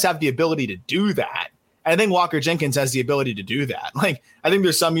you guys have the ability to do that, I think Walker Jenkins has the ability to do that. Like, I think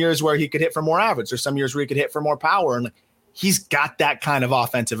there's some years where he could hit for more average. There's some years where he could hit for more power, and he's got that kind of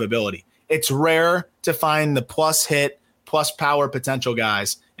offensive ability. It's rare to find the plus hit, plus power potential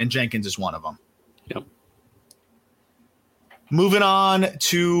guys, and Jenkins is one of them. Yep. Moving on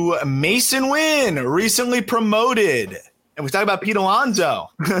to Mason Wynn, recently promoted. And we talk about Pete Alonso.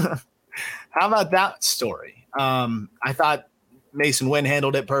 How about that story? I thought Mason Wynn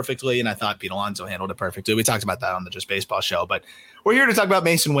handled it perfectly, and I thought Pete Alonso handled it perfectly. We talked about that on the Just Baseball show, but we're here to talk about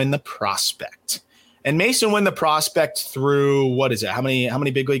Mason Wynn, the prospect. And Mason Wynn, the prospect, through, what is it? How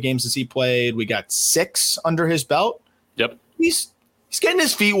many big league games has he played? We got 6 under his belt. Yep. He's getting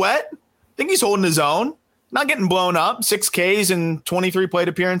his feet wet. I think he's holding his own. Not getting blown up. 6 Ks in 23 plate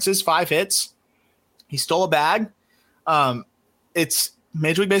appearances, 5 hits. He stole a bag. It's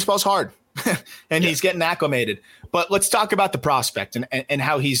Major League Baseball's hard, and he's getting acclimated. But let's talk about the prospect and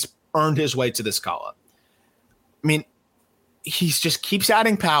how he's earned his way to this call-up. I mean, he just keeps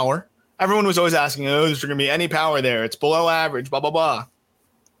adding power. Everyone was always asking, is there going to be any power there? It's below average, blah, blah, blah.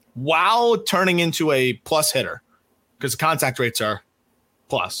 While turning into a plus hitter, because the contact rates are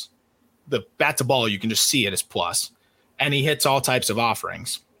plus. The bat to ball, you can just see it as plus. And he hits all types of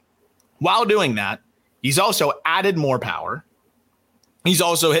offerings. While doing that, he's also added more power. He's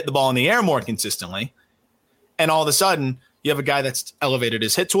also hit the ball in the air more consistently. And all of a sudden, you have a guy that's elevated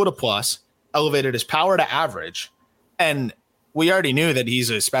his hit to a plus, elevated his power to average, and we already knew that he's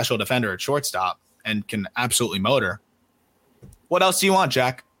a special defender at shortstop and can absolutely motor. What else do you want,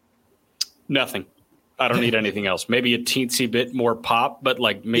 Jack? Nothing. I don't need anything else. Maybe a teensy bit more pop, but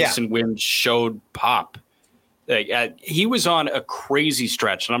like Mason Wynn showed pop. Like, he was on a crazy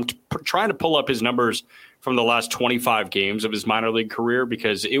stretch, and I'm trying to pull up his numbers from the last 25 games of his minor league career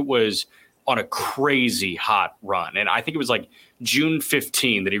because it was on a crazy hot run. And I think it was like June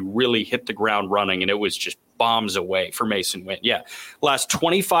 15 that he really hit the ground running, and it was just bombs away for Mason Wynn. Yeah, last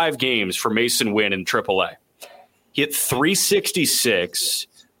 25 games for Mason Wynn in AAA. He hit 366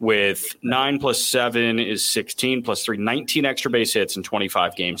 with 9 plus 7 is 16 plus 3, 19 extra base hits in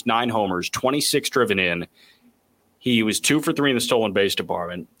 25 games, 9 homers, 26 driven in. He was 2 for 3 in the stolen base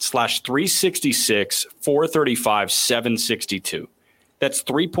department, slash 366, 435, 762. That's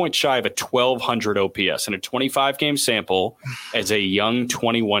 3 points shy of a 1,200 OPS in a 25-game sample as a young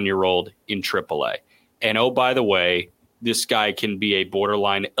 21-year-old in AAA. And oh, by the way, this guy can be a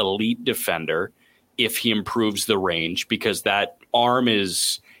borderline elite defender if he improves the range, because that arm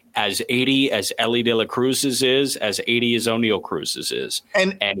is as 80 as Ellie De La Cruz's is, as 80 as O'Neal Cruz's is,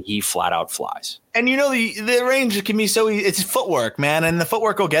 and he flat out flies. And you know, the range can be so easy. It's footwork, man, and the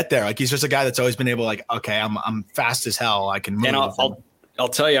footwork will get there. Like, he's just a guy that's always been able to, like, okay, I'm fast as hell. I can move. And I'll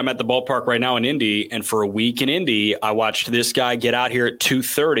tell you, I'm at the ballpark right now in Indy, and for a week in Indy, I watched this guy get out here at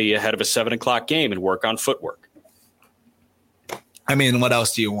 2:30 ahead of a 7 o'clock game and work on footwork. I mean, what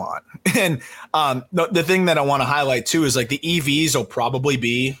else do you want? And the thing that I want to highlight too is like the EVs will probably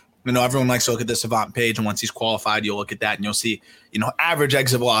be, you know, everyone likes to look at the Savant page, and once he's qualified, you'll look at that and you'll see, you know, average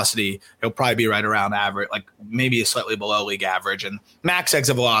exit velocity. It'll probably be right around average, like maybe slightly below league average, and max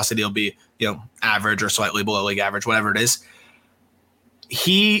exit velocity will be, you know, average or slightly below league average, whatever it is.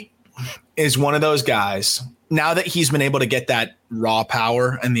 He is one of those guys, now that he's been able to get that raw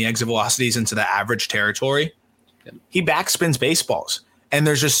power and the exit velocities into the average territory, he backspins baseballs. And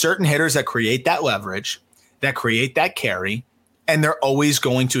there's just certain hitters that create that leverage, that create that carry, and they're always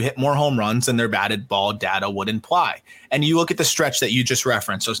going to hit more home runs than their batted ball data would imply. And you look at the stretch that you just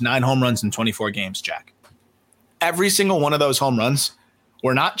referenced, those 9 home runs in 24 games, Jack. Every single one of those home runs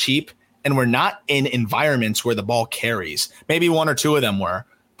were not cheap, and we're not in environments where the ball carries. Maybe 1 or 2 of them were,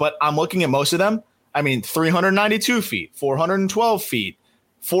 but I'm looking at most of them. I mean, 392 feet, 412 feet,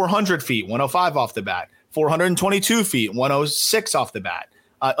 400 feet, 105 off the bat, 422 feet, 106 off the bat.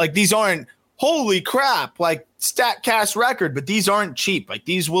 Like, these aren't, holy crap, like StatCast record, but these aren't cheap. Like,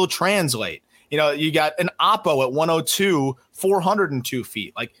 these will translate. You know, you got an Oppo at 102, 402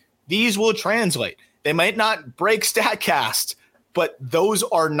 feet. Like, these will translate. They might not break StatCast, but those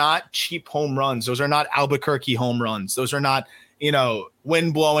are not cheap home runs. Those are not Albuquerque home runs. Those are not, you know,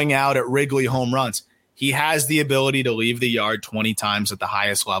 wind blowing out at Wrigley home runs. He has the ability to leave the yard 20 times at the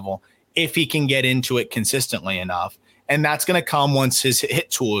highest level if he can get into it consistently enough. And that's going to come once his hit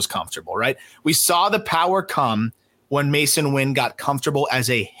tool is comfortable, right? We saw the power come when Mason Wynn got comfortable as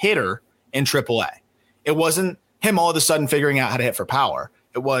a hitter in AAA. It wasn't him all of a sudden figuring out how to hit for power.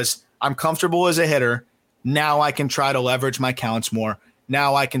 It was, I'm comfortable as a hitter. Now I can try to leverage my counts more.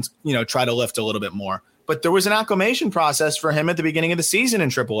 Now I can, you know, try to lift a little bit more. But there was an acclimation process for him at the beginning of the season in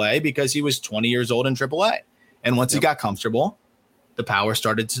AAA because he was 20 years old in AAA. And once he got comfortable, the power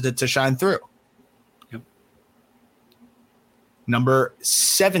started to shine through. Yep. Number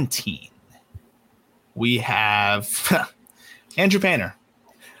 17, we have Andrew Painter.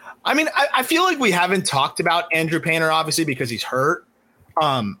 I mean, I feel like we haven't talked about Andrew Painter, obviously, because he's hurt.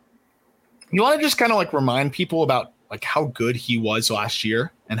 You want to just kind of like remind people about like how good he was last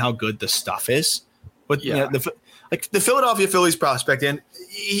year and how good the stuff is. But you know, the Philadelphia Phillies prospect, and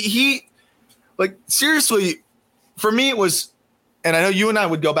he like, seriously, for me it was, and I know you and I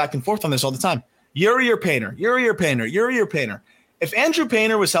would go back and forth on this all the time. Yuri or Painter, Yuri or Painter, Yuri or Painter. If Andrew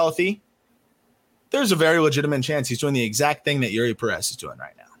Painter was healthy, there's a very legitimate chance he's doing the exact thing that Yuri Perez is doing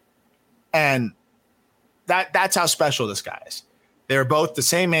right now. And that's how special this guy is. They're both the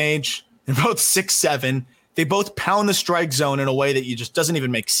same age. They're both 6'7". They both pound the strike zone in a way that you just doesn't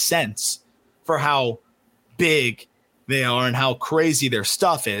even make sense for how big they are and how crazy their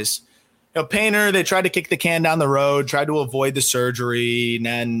stuff is. You know, Painter, they tried to kick the can down the road, tried to avoid the surgery, and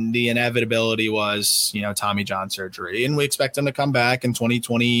then the inevitability was, you know, Tommy John surgery. And we expect him to come back in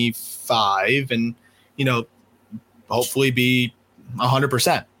 2025 and, you know, hopefully be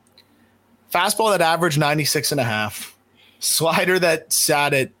 100%. Fastball that averaged 96.5, slider that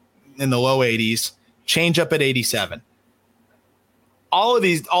sat at in the low 80s, changeup at 87. All of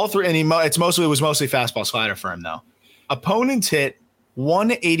these, all three, and it was mostly fastball slider for him though. Opponents hit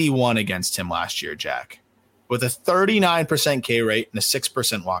 181 against him last year, Jack, with a 39% K rate and a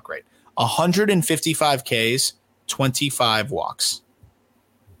 6% walk rate. 155 Ks, 25 walks.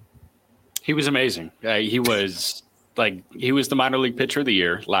 He was amazing. He was the minor league pitcher of the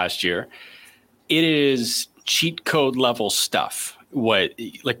year last year. It is cheat code level stuff. What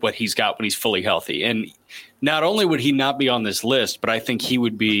he's got when he's fully healthy. And not only would he not be on this list, but I think he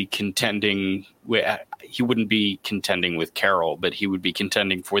would be contending he wouldn't be contending with Carroll, but he would be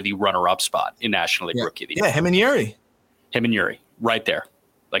contending for the runner-up spot in National League Rookie of the Year. Yeah, him and Yuri right there.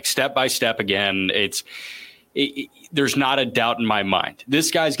 Like step by step again. There's not a doubt in my mind.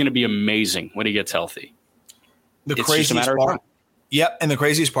 This guy's going to be amazing when he gets healthy. It's just a matter of time. Yep, and the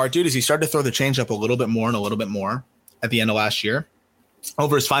craziest part, dude, is he started to throw the changeup a little bit more at the end of last year.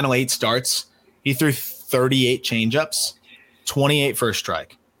 Over his final 8 starts, he threw 38 changeups, 28 first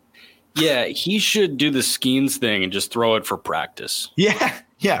strike. Yeah, he should do the Skeens thing and just throw it for practice. Yeah,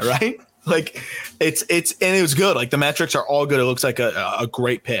 right? Like it's and it was good. Like the metrics are all good. It looks like a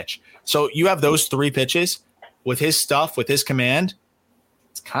great pitch. So you have those 3 pitches with his stuff, with his command.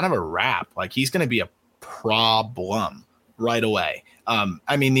 It's kind of a wrap. Like he's going to be a problem right away.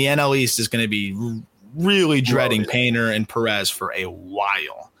 I mean, the NL East is going to be really dreading Painter and Perez for a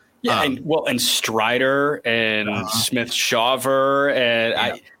while. Yeah, and Strider and Smith-Shawver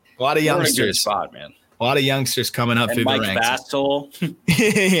and a lot of youngsters. Spot, man. A lot of youngsters coming up through Mike the ranks. Vassell.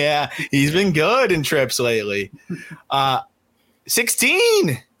 Yeah, he's been good in trips lately.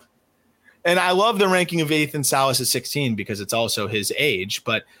 16. And I love the ranking of Ethan Salas at 16 because it's also his age.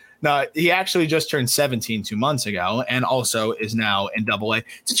 But no, he actually just turned 17 2 months ago and also is now in Double-A.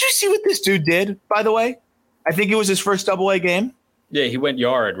 Did you see what this dude did, by the way? I think it was his first Double-A game. Yeah, he went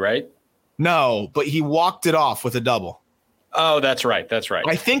yard, right? No, but he walked it off with a double. Oh, that's right.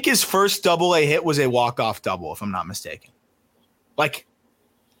 I think his first Double-A hit was a walk-off double, if I'm not mistaken. Like,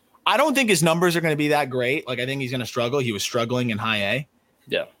 I don't think his numbers are going to be that great. Like, I think he's going to struggle. He was struggling in high A.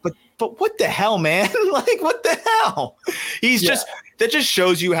 Yeah. But what the hell, man? Like, what the hell? That just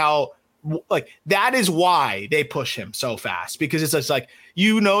shows you how, like, that is why they push him so fast, because it's just like,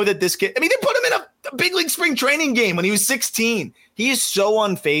 that this kid, I mean, they put him in a big league spring training game when he was 16. He is so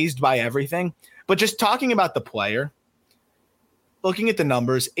unfazed by everything. But just talking about the player, looking at the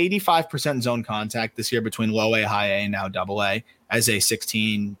numbers, 85% zone contact this year between low A, high A, and now Double-A as a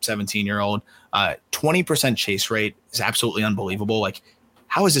 16, 17-year-old. 20% chase rate is absolutely unbelievable. Like,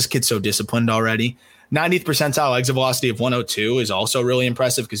 how is this kid so disciplined already? 90th percentile exit velocity of 102 is also really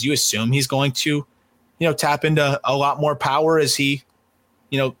impressive because you assume he's going to, tap into a lot more power as he,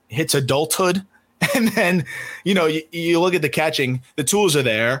 hits adulthood. And then, you look at the catching, the tools are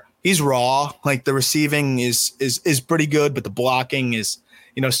there. He's raw. Like the receiving is pretty good, but the blocking is,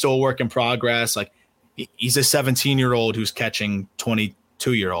 still a work in progress. Like he's a 17-year-old who's catching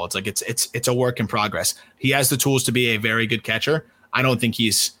 22-year-olds. Like it's a work in progress. He has the tools to be a very good catcher. I don't think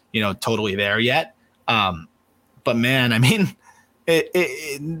he's, totally there yet. But man, I mean,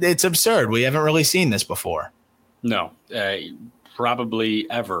 it's absurd. We haven't really seen this before. No, probably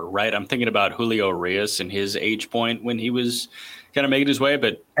ever. Right. I'm thinking about Julio Urias and his age point when he was kind of making his way,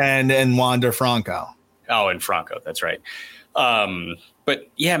 and Wander Franco. Oh, and Franco. That's right. But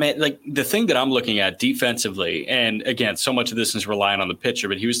yeah, man, like the thing that I'm looking at defensively, and again, so much of this is relying on the pitcher,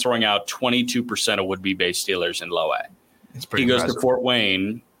 but he was throwing out 22% of would-be base stealers in low A. He goes to Fort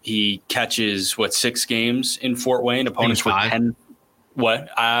Wayne. He catches 6 games in Fort Wayne. Opponents were 10. What?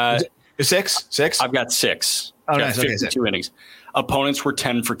 6? I've got 6. Oh, nice. 52 innings. Opponents were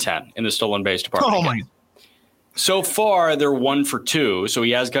 10 for 10 in the stolen base department. Oh my! So far, they're 1 for 2. So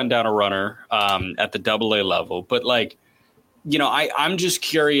he has gunned down a runner at the Double-A level. But I'm just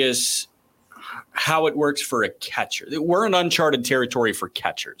curious how it works for a catcher. We're in uncharted territory for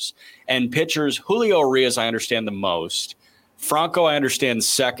catchers and pitchers. Julio Urias, I understand the most. Franco, I understand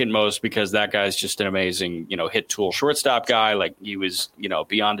second most because that guy's just an amazing, hit tool shortstop guy. Like he was,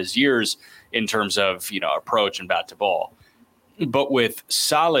 beyond his years in terms of, approach and bat to ball. But with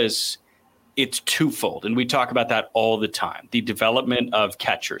Salas, it's twofold. And we talk about that all the time. The development of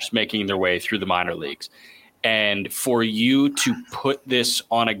catchers making their way through the minor leagues. And for you to put this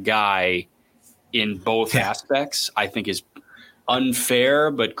on a guy in both aspects, I think is unfair,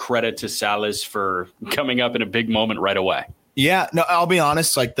 but credit to Salas for coming up in a big moment right away. Yeah, no, I'll be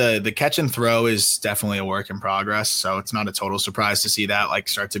honest. Like the catch and throw is definitely a work in progress. So it's not a total surprise to see that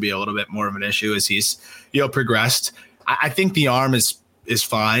start to be a little bit more of an issue as he's, progressed. I think the arm is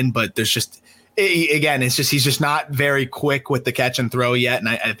fine, but there's just, again, it's just, he's just not very quick with the catch and throw yet. And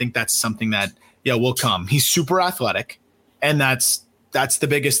I think that's something that, will come. He's super athletic, and that's the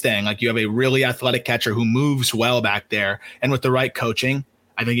biggest thing. Like you have a really athletic catcher who moves well back there, and with the right coaching,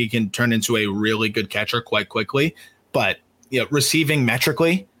 I think he can turn into a really good catcher quite quickly. But receiving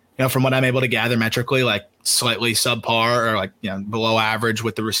metrically, from what I'm able to gather metrically, like slightly subpar or like, below average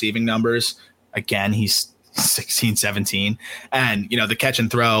with the receiving numbers. Again, he's 16, 17. And, the catch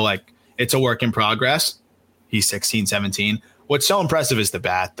and throw, like it's a work in progress. He's 16, 17. What's so impressive is the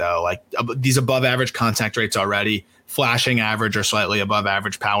bat, though. Like these above average contact rates already, flashing average or slightly above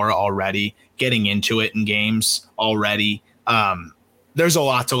average power already, getting into it in games already. There's a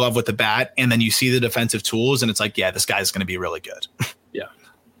lot to love with the bat. And then you see the defensive tools and it's like, yeah, this guy's going to be really good. Yeah.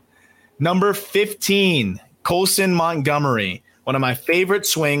 Number 15, Colson Montgomery. One of my favorite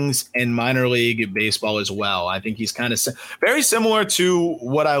swings in minor league baseball as well. I think he's kind of very similar to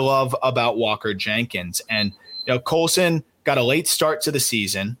what I love about Walker Jenkins. And, Colson got a late start to the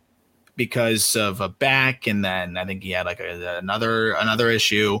season because of a back. And then I think he had like another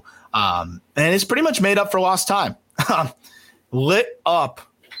issue. And it's pretty much made up for lost time. Lit up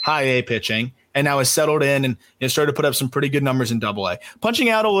high A pitching and now has settled in and started to put up some pretty good numbers in Double A. Punching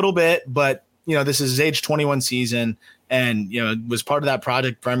out a little bit, but this is his age 21 season and was part of that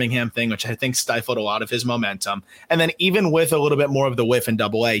Project Birmingham thing, which I think stifled a lot of his momentum. And then even with a little bit more of the whiff in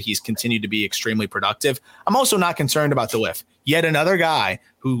Double A, he's continued to be extremely productive. I'm also not concerned about the whiff. Yet another guy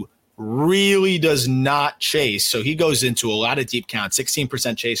who really does not chase. So he goes into a lot of deep counts,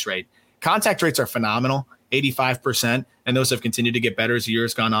 16% chase rate. Contact rates are phenomenal, 85%, and those have continued to get better as the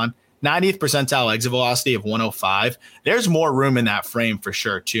years gone on. 90th percentile exit velocity of 105. There's more room in that frame for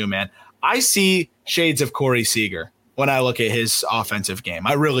sure, too, man. I see shades of Corey Seager when I look at his offensive game.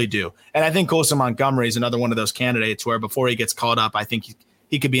 I really do. And I think Colson Montgomery is another one of those candidates where before he gets called up, I think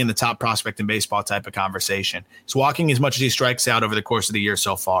he could be in the top prospect in baseball type of conversation. He's walking as much as he strikes out over the course of the year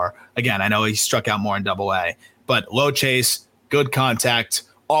so far. Again, I know he struck out more in Double A, but low chase, good contact,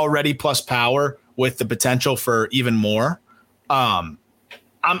 already plus power with the potential for even more. I'm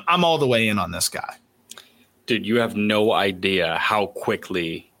all the way in on this guy. Dude, you have no idea how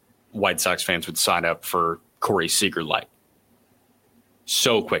quickly White Sox fans would sign up for Corey Seager light.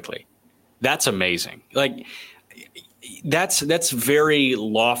 So quickly. That's amazing. Like that's very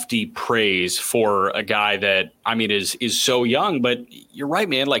lofty praise for a guy that is so young, but you're right,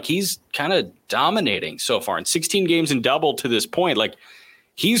 man. Like he's kind of dominating so far in 16 games in Double to this point. Like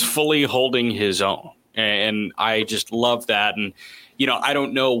he's fully holding his own. And I just love that. And, I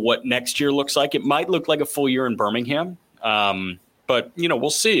don't know what next year looks like. It might look like a full year in Birmingham. But,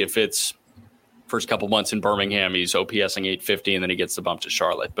 we'll see if it's first couple months in Birmingham, he's OPSing 850 and then he gets the bump to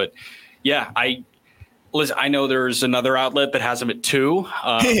Charlotte. But yeah, I know there's another outlet that has him at 2.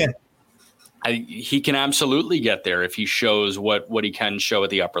 He can absolutely get there if he shows what he can show at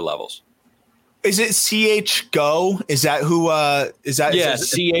the upper levels. Is it CHGO? Is that who is that? Yeah,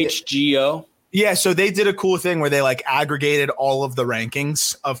 CHGO. Yeah, so they did a cool thing where they like aggregated all of the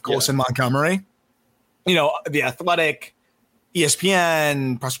rankings of Colson Montgomery. The Athletic,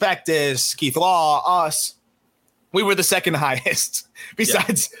 ESPN, Prospectus, Keith Law, us. We were the second highest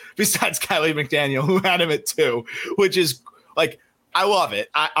besides Kylie McDaniel, who had him at 2, which is like, I love it.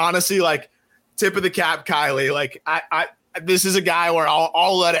 I honestly like tip of the cap, Kylie. Like I this is a guy where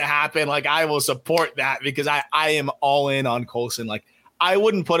I'll let it happen. Like I will support that because I am all in on Colson. Like I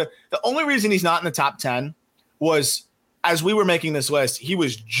wouldn't put it. The only reason he's not in the top 10 was as we were making this list, he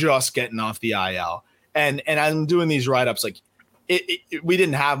was just getting off the IL. And I'm doing these write-ups like we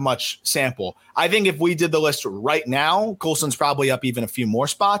didn't have much sample. I think if we did the list right now, Colson's probably up even a few more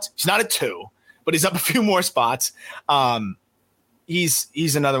spots. He's not at 2, but he's up a few more spots.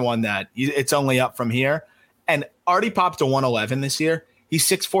 He's another one that it's only up from here. And already popped to 111 this year. He's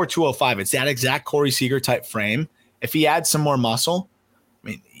 6'4", 205. It's that exact Corey Seager type frame. If he adds some more muscle,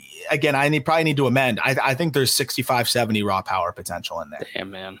 again, I probably need to amend. I think there's 65, 70 raw power potential in there.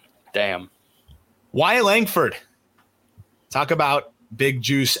 Damn, man. Damn. Wyatt Langford. Talk about big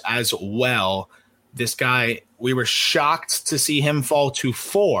juice as well. This guy, we were shocked to see him fall to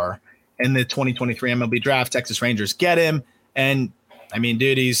 4 in the 2023 MLB draft. Texas Rangers get him. And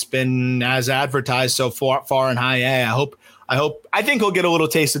dude, he's been as advertised so far in high A. I think he'll get a little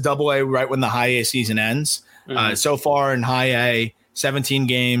taste of Double A right when the high A season ends. Mm-hmm. So far in high A, 17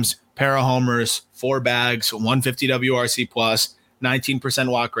 games, pair of homers, 4 bags, 150 WRC plus, 19%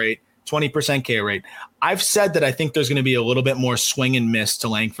 walk rate, 20% K rate. I've said that I think there's going to be a little bit more swing and miss to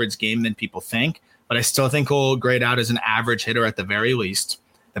Langford's game than people think, but I still think he'll grade out as an average hitter at the very least.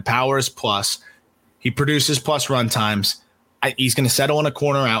 The power is plus. He produces plus run times. He's going to settle in a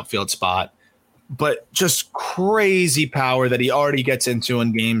corner outfield spot, but just crazy power that he already gets into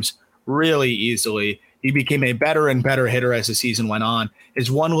in games really easily. He became a better and better hitter as the season went on. His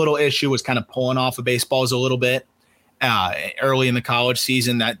one little issue was kind of pulling off of baseballs a little bit early in the college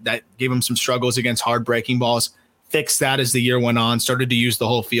season. That gave him some struggles against hard breaking balls. fixed that as the year went on, started to use the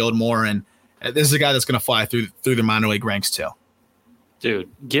whole field more. And this is a guy that's going to fly through the minor league ranks too. Dude,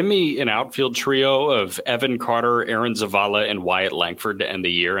 give me an outfield trio of Evan Carter, Aaron Zavala, and Wyatt Langford to end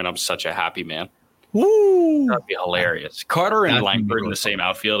the year, and I'm such a happy man. Woo! That'd be hilarious. Carter and Langford in the same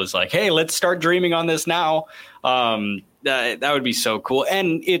outfield is like, hey, let's start dreaming on this now. That would be so cool.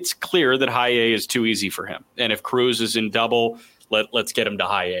 And it's clear that high A is too easy for him. And if Cruz is in double, let's get him to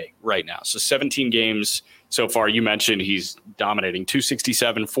high A right now. So 17 games so far. You mentioned he's dominating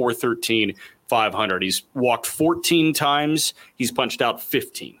 267, 413, 500. He's walked 14 times. He's punched out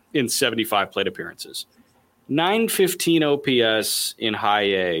 15 in 75 plate appearances. 915 OPS in high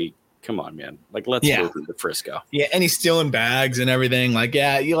A. Come on, man. Like, let's move into Frisco. Yeah, and he's stealing bags and everything. Like,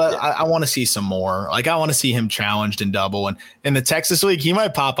 I want to see some more. Like, I want to see him challenged in double. And in the Texas League, he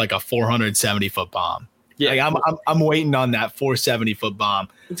might pop like a 470-foot bomb. Yeah, like, I'm waiting on that 470-foot bomb.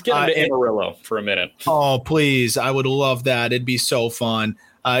 Let's get him to Amarillo for a minute. Oh, please. I would love that. It'd be so fun.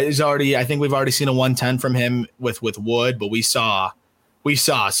 I think we've already seen a 110 from him with Wood, but we saw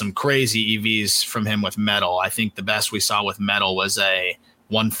some crazy EVs from him with Metal. I think the best we saw with Metal was a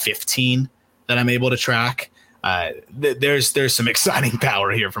 115 that I'm able to track. There's some exciting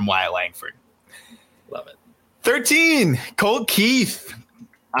power here from Wyatt Langford. Love it. 13, Colt Keith.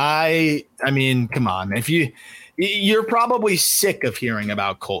 I mean, come on. If you're probably sick of hearing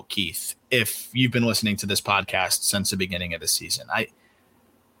about Colt Keith if you've been listening to this podcast since the beginning of the season.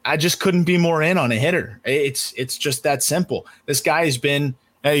 I just couldn't be more in on a hitter. It's just that simple. This guy has been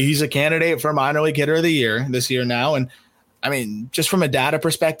he's a candidate for minor league hitter of the year this year now. And I mean, just from a data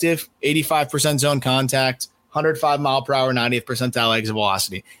perspective, 85% zone contact, 105 mile per hour, 90th percentile exit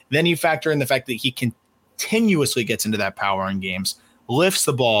velocity. Then you factor in the fact that he continuously gets into that power in games, lifts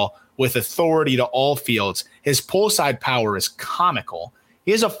the ball with authority to all fields. His pull side power is comical.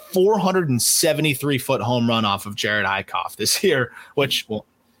 He has a 473-foot home run off of Jared Eickhoff this year, which, well,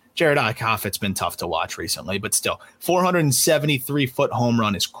 Jared Eickhoff, it's been tough to watch recently, but still, 473-foot home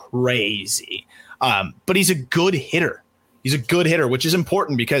run is crazy. But he's a good hitter. He's a good hitter, which is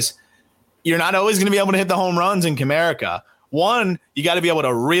important because you're not always going to be able to hit the home runs in Comerica. One, you got to be able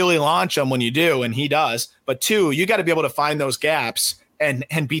to really launch them when you do, and he does. But two, you got to be able to find those gaps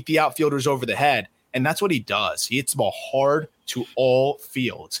and beat the outfielders over the head. And that's what he does. He hits the ball hard to all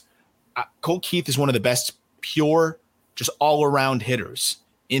fields. Colt Keith is one of the best pure, just all-around hitters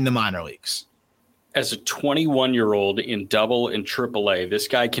in the minor leagues. As a 21-year-old in double and triple A, this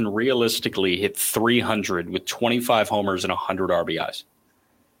guy can realistically hit 300 with 25 homers and 100 RBIs.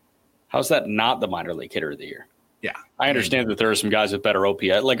 How's that not the minor league hitter of the year? Yeah. I understand that there are some guys with better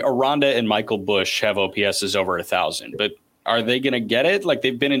OPS. Like Aranda and Michael Busch have OPSs over 1,000, but are they going to get it? Like,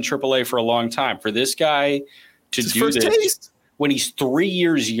 they've been in triple A for a long time. For this guy to do this when he's 3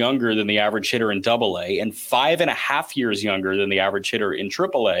 years younger than the average hitter in double A and 5.5 years younger than the average hitter in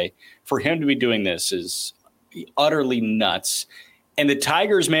triple A, for him to be doing this is utterly nuts. And the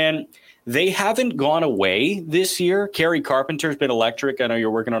Tigers, man, they haven't gone away this year. Kerry Carpenter's been electric. I know you're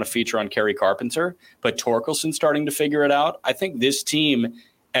working on a feature on Kerry Carpenter, but Torkelson's starting to figure it out. I think this team,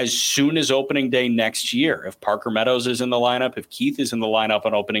 as soon as opening day next year, if Parker Meadows is in the lineup, if Keith is in the lineup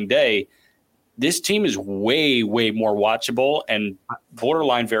on opening day, this team is way, way more watchable and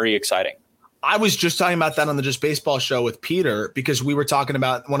borderline very exciting. I was just talking about that on the Just Baseball show with Peter, because we were talking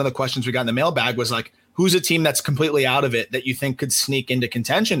about one of the questions we got in the mailbag was like, who's a team that's completely out of it that you think could sneak into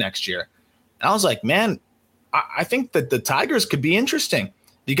contention next year? And I was like, man, I think that the Tigers could be interesting.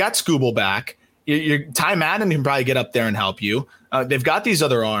 You got Skubal back. Your Ty Madden can probably get up there and help you. They've got these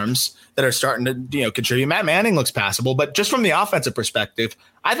other arms that are starting to contribute. Matt Manning looks passable, but just from the offensive perspective,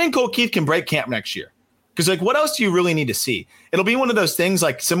 I think Colt Keith can break camp next year. Because, like, what else do you really need to see? It'll be one of those things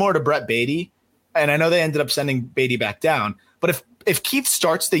like similar to Brett Beatty, and I know they ended up sending Beatty back down. But if Keith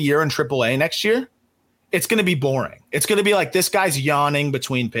starts the year in AAA next year, it's going to be boring. It's going to be like, this guy's yawning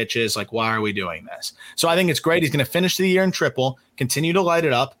between pitches. Like, why are we doing this? So I think it's great. He's going to finish the year in triple, continue to light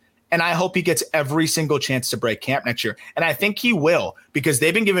it up. And I hope he gets every single chance to break camp next year. And I think he will, because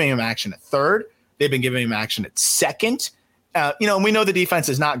they've been giving him action at third. They've been giving him action at second. And we know the defense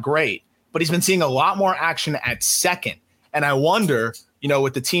is not great, but he's been seeing a lot more action at second. And I wonder,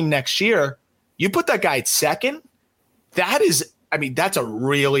 with the team next year, you put that guy at second, that's a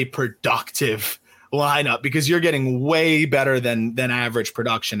really productive lineup, because you're getting way better than average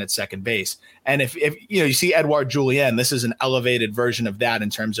production at second base. And if you see Edouard Julien, this is an elevated version of that in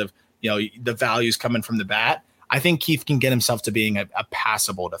terms of the values coming from the bat. I think Keith can get himself to being a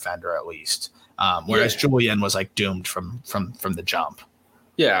passable defender at least, whereas Julien was like doomed from the jump.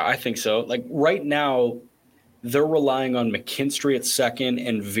 Yeah, I think so. Like right now, they're relying on McKinstry at second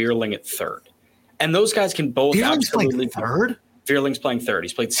and Veerling at third. And those guys can both absolutely. Third? Vierling's playing third.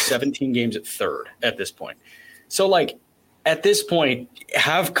 He's played 17 games at third at this point. So, like, at this point,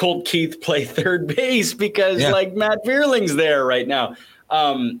 have Colt Keith play third base because, like, Matt Vierling's there right now.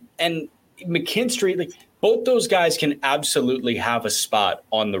 And McKinstry, like, both those guys can absolutely have a spot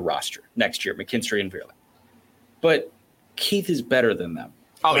on the roster next year, McKinstry and Vierling. But Keith is better than them.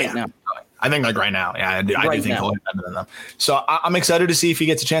 Now. I think like right now. Yeah, I do think he'll be better than them. So I'm excited to see if he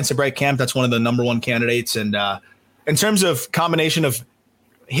gets a chance to break camp. That's one of the number one candidates. And in terms of combination of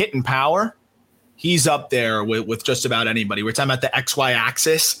hit and power, he's up there with just about anybody. We're talking about the XY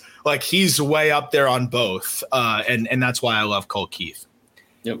axis. Like, he's way up there on both. And that's why I love Colt Keith.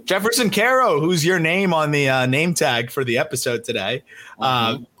 Yep. Jefferson Caro, who's your name on the name tag for the episode today,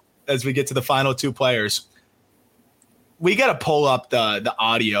 as we get to the final two players. We got to pull up the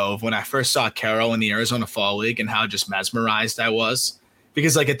audio of when I first saw Caro in the Arizona Fall League and how just mesmerized I was.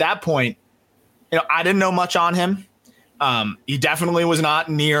 Because, like, at that point, I didn't know much on him. He definitely was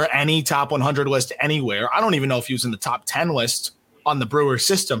not near any top 100 list anywhere. I don't even know if he was in the top 10 list on the Brewers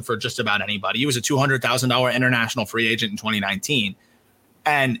system for just about anybody. He was a $200,000 international free agent in 2019.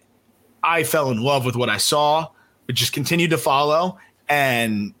 And I fell in love with what I saw, but just continued to follow.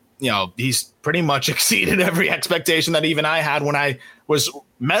 And, he's pretty much exceeded every expectation that even I had when I was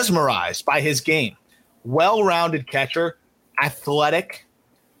mesmerized by his game. Well-rounded catcher, athletic,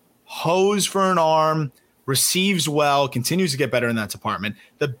 hose for an arm, receives well, continues to get better in that department.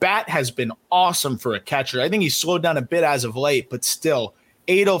 The bat has been awesome for a catcher. I think he's slowed down a bit as of late, but still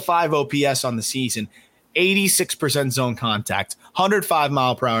 805 OPS on the season, 86% zone contact, 105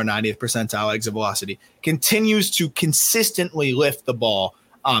 mile per hour, 90th percentile exit velocity, continues to consistently lift the ball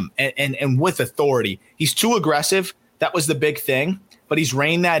and with authority. He's too aggressive. That was the big thing, but he's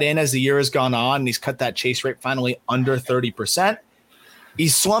reined that in as the year has gone on, and he's cut that chase rate finally under 30%.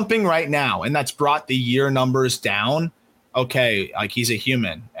 He's slumping right now, and that's brought the year numbers down. Okay, like, he's a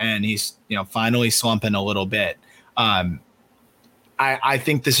human, and he's finally slumping a little bit. I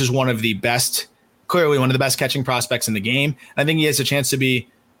think this is one of the best catching prospects in the game. I think he has a chance to be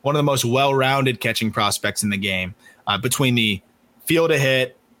one of the most well-rounded catching prospects in the game, between the field to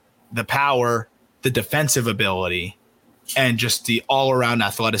hit, the power, the defensive ability, and just the all-around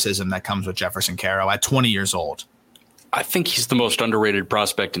athleticism that comes with Jefferson Caro at 20 years old. I think he's the most underrated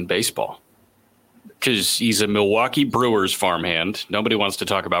prospect in baseball because he's a Milwaukee Brewers farmhand. Nobody wants to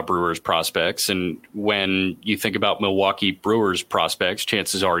talk about Brewers prospects. And when you think about Milwaukee Brewers prospects,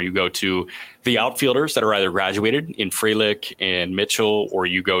 chances are you go to the outfielders that are either graduated in Frelick and Mitchell, or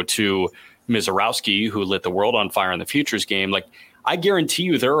you go to Mizorowski, who lit the world on fire in the Futures game. Like, I guarantee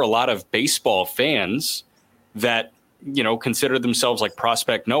you there are a lot of baseball fans that, consider themselves like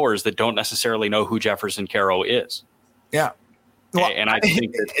prospect knowers that don't necessarily know who Jefferson Caro is. Yeah. Well, and I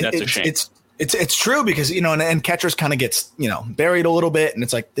think that's a shame. It's true because, and catchers kind of gets, buried a little bit. And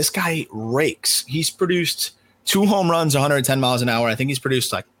it's like, this guy rakes. He's produced 2 home runs, 110 miles an hour. I think he's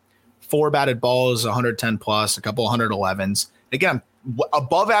produced like 4 batted balls, 110 plus, a couple 111s. Again,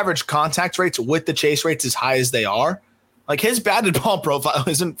 above average contact rates with the chase rates as high as they are. Like, his batted ball profile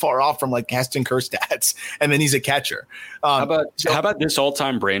isn't far off from like Heston Kjerstad's, and then he's a catcher. How about this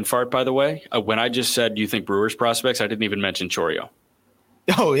all-time brain fart, by the way? When I just said you think Brewers prospects, I didn't even mention Chourio.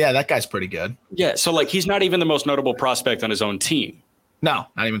 Oh, yeah, that guy's pretty good. Yeah, so like, he's not even the most notable prospect on his own team. No,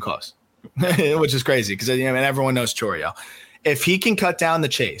 not even close, which is crazy because everyone knows Chourio. If he can cut down the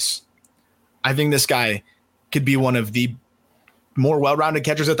chase, I think this guy could be one of the more well-rounded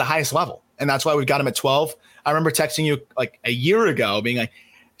catchers at the highest level, and that's why we've got him at 12. I remember texting you like a year ago being like,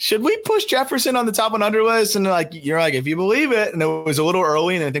 should we push Jefferson on the top 100 list? And you're like, if you believe it. And it was a little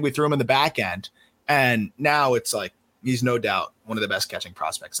early, and I think we threw him in the back end. And now it's like, he's no doubt one of the best catching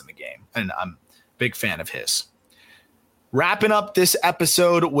prospects in the game. And I'm a big fan of his. Wrapping up this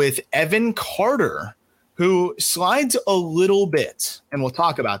episode with Evan Carter, who slides a little bit. And we'll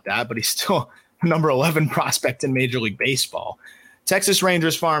talk about that, but he's still number 11 prospect in Major League Baseball. Texas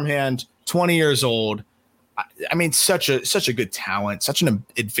Rangers farmhand, 20 years old. I mean, such a good talent, such an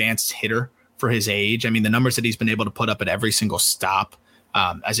advanced hitter for his age. I mean, the numbers that he's been able to put up at every single stop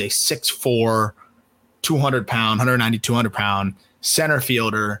as a 6'4", 200-pound, 190, 200-pound center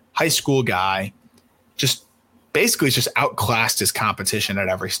fielder, high school guy, just basically just outclassed his competition at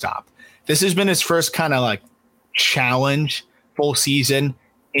every stop. This has been his first kind of like challenge full season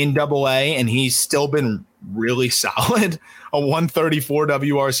in AA, and he's still been really solid. A 134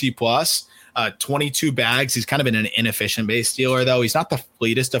 WRC plus. 22 bags. He's kind of been an inefficient base stealer, though. He's not the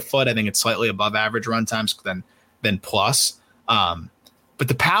fleetest of foot. I think it's slightly above average run times than plus. But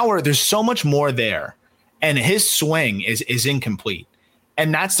the power, there's so much more there. And his swing is incomplete.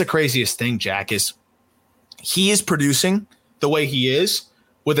 And that's the craziest thing, Jack, is he is producing the way he is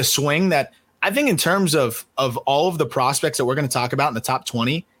with a swing that I think in terms of all of the prospects that we're going to talk about in the top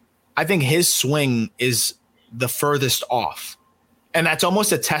 20, I think his swing is the furthest off. And that's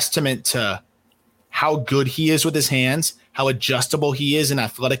almost a testament to how good he is with his hands, how adjustable he is and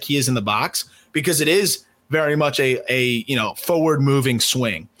athletic he is in the box, because it is very much a forward moving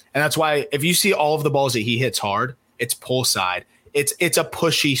swing. And that's why if you see all of the balls that he hits hard, it's pull side. It's a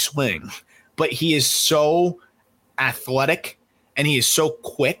pushy swing, but he is so athletic and he is so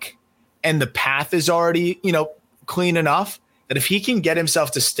quick, and the path is already, clean enough that if he can get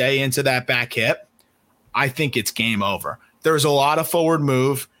himself to stay into that back hip, I think it's game over. There's a lot of forward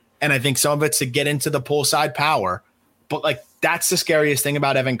move, and I think some of it's to get into the pull side power. But that's the scariest thing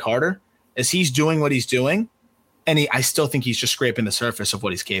about Evan Carter is he's doing what he's doing, and I still think he's just scraping the surface of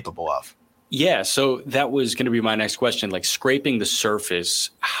what he's capable of. Yeah, so that was going to be my next question. Scraping the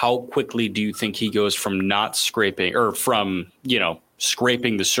surface, how quickly do you think he goes from not scraping or from,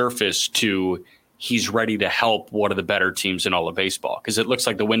 scraping the surface to he's ready to help one of the better teams in all of baseball? Because it looks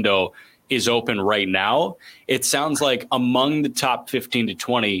like the window is open right now. It sounds like among the top 15 to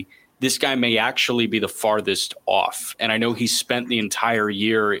 20, this guy may actually be the farthest off. And I know he spent the entire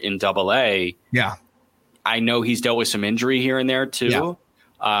year in Double-A. Yeah. I know he's dealt with some injury here and there too.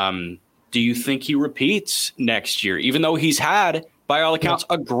 Yeah. Do you think he repeats next year, even though he's had, by all accounts,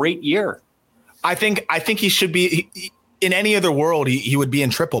 a great year? I think he should be in any other world. He would be in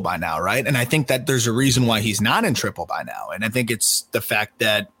triple by now, right? And I think that there's a reason why he's not in triple by now. And I think it's the fact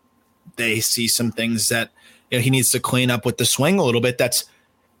that they see some things that he needs to clean up with the swing a little bit. That's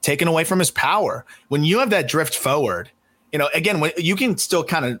taken away from his power. When you have that drift forward, again, when you can still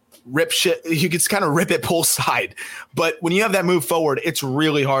kind of rip shit, you can kind of rip it pull side, but when you have that move forward, it's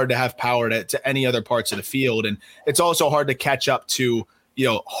really hard to have power to any other parts of the field. And it's also hard to catch up to,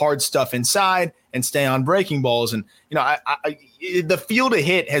 hard stuff inside and stay on breaking balls. And, the field of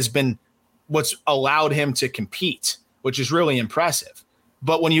hit has been what's allowed him to compete, which is really impressive.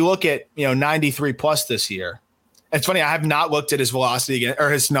 But when you look at, 93 plus this year, it's funny. I have not looked at his velocity or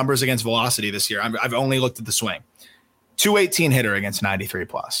his numbers against velocity this year. I've only looked at the swing. 218 hitter against 93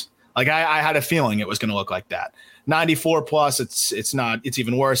 plus. I had a feeling it was going to look like that. 94 plus, it's not. It's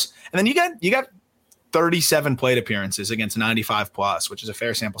even worse. And then you got 37 plate appearances against 95 plus, which is a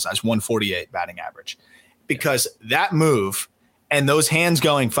fair sample size, 148 batting average. Because that move and those hands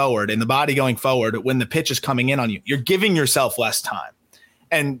going forward and the body going forward when the pitch is coming in on you, you're giving yourself less time.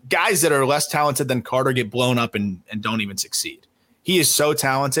 And guys that are less talented than Carter get blown up and don't even succeed. He is so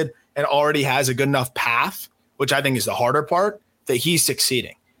talented and already has a good enough path, which I think is the harder part, that he's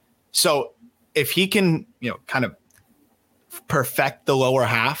succeeding. So if he can, kind of perfect the lower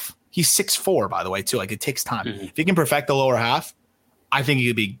half, he's 6'4", by the way, too. It takes time. Mm-hmm. If he can perfect the lower half, I think he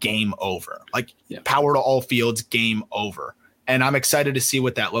could be game over. Power to all fields, game over. And I'm excited to see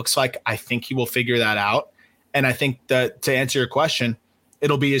what that looks like. I think he will figure that out. And I think that to answer your question,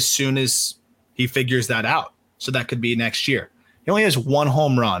 it'll be as soon as he figures that out. So that could be next year. He only has one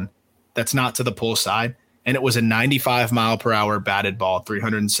home run that's not to the pull side. And it was a 95 mile per hour batted ball,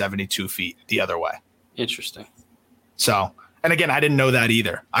 372 feet the other way. Interesting. So, and again, I didn't know that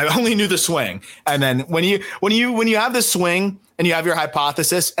either. I only knew the swing. And then when you have the swing and you have your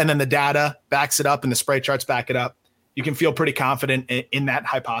hypothesis and then the data backs it up and the spray charts back it up, you can feel pretty confident in that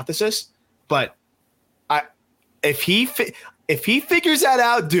hypothesis. But if he figures that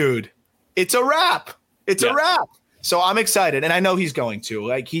out, dude, it's a wrap. It's a wrap. So I'm excited, and I know he's going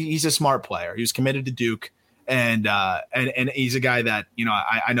to. He's a smart player. He was committed to Duke, and he's a guy that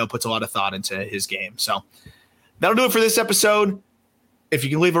I know puts a lot of thought into his game. So that'll do it for this episode. If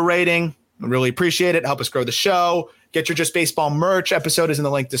you can leave a rating, I really appreciate it. Help us grow the show. Get your Just Baseball merch. Episode is in the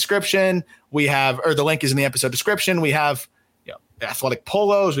link description. The link is in the episode description. We have athletic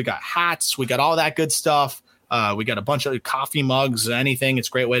polos. We got hats. We got all that good stuff. We got a bunch of coffee mugs, anything. It's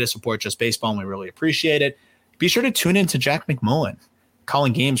a great way to support Just Baseball, and we really appreciate it. Be sure to tune in to Jack McMullen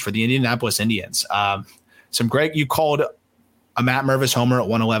calling games for the Indianapolis Indians. You called a Matt Mervis homer at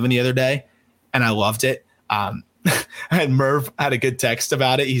 111 the other day, and I loved it. And Merv had a good text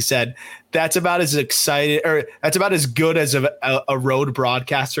about it. He said, that's about as good as a road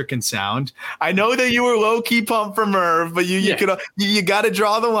broadcaster can sound. I know that you were low key pumped for Merv, but you got to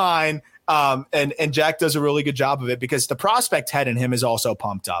draw the line. And Jack does a really good job of it because the prospect head in him is also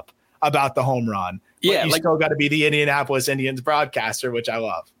pumped up about the home run. Yeah, you still got to be the Indianapolis Indians broadcaster, which I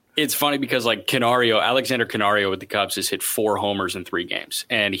love. It's funny because Alexander Canario with the Cubs has hit 4 homers in 3 games,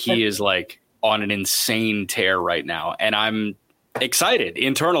 and he is on an insane tear right now. And I'm excited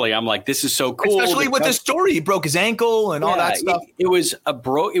internally. I'm like, this is so cool. Especially with the story. He broke his ankle and all that stuff. It was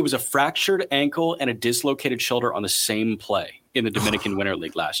a fractured ankle and a dislocated shoulder on the same play in the Dominican Winter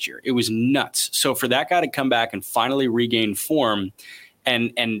League last year. It was nuts. So for that guy to come back and finally regain form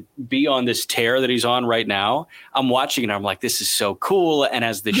and be on this tear that he's on right now, I'm watching and I'm like, this is so cool. And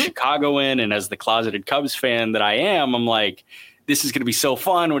as the Chicagoan and as the closeted Cubs fan that I am, I'm like, this is going to be so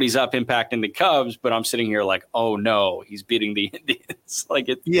fun when he's up impacting the Cubs. But I'm sitting here like, oh no, he's beating the Indians. Like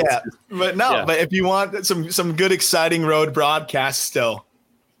it. Yeah, but if you want some good, exciting road broadcasts still,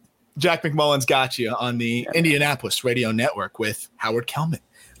 Jack McMullen's got you on the Indianapolis Radio Network with Howard Kelman.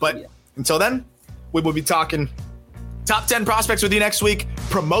 But until then, we will be talking top 10 prospects with you next week,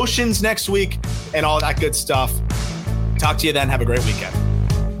 promotions next week, and all that good stuff. Talk to you then. Have a great weekend.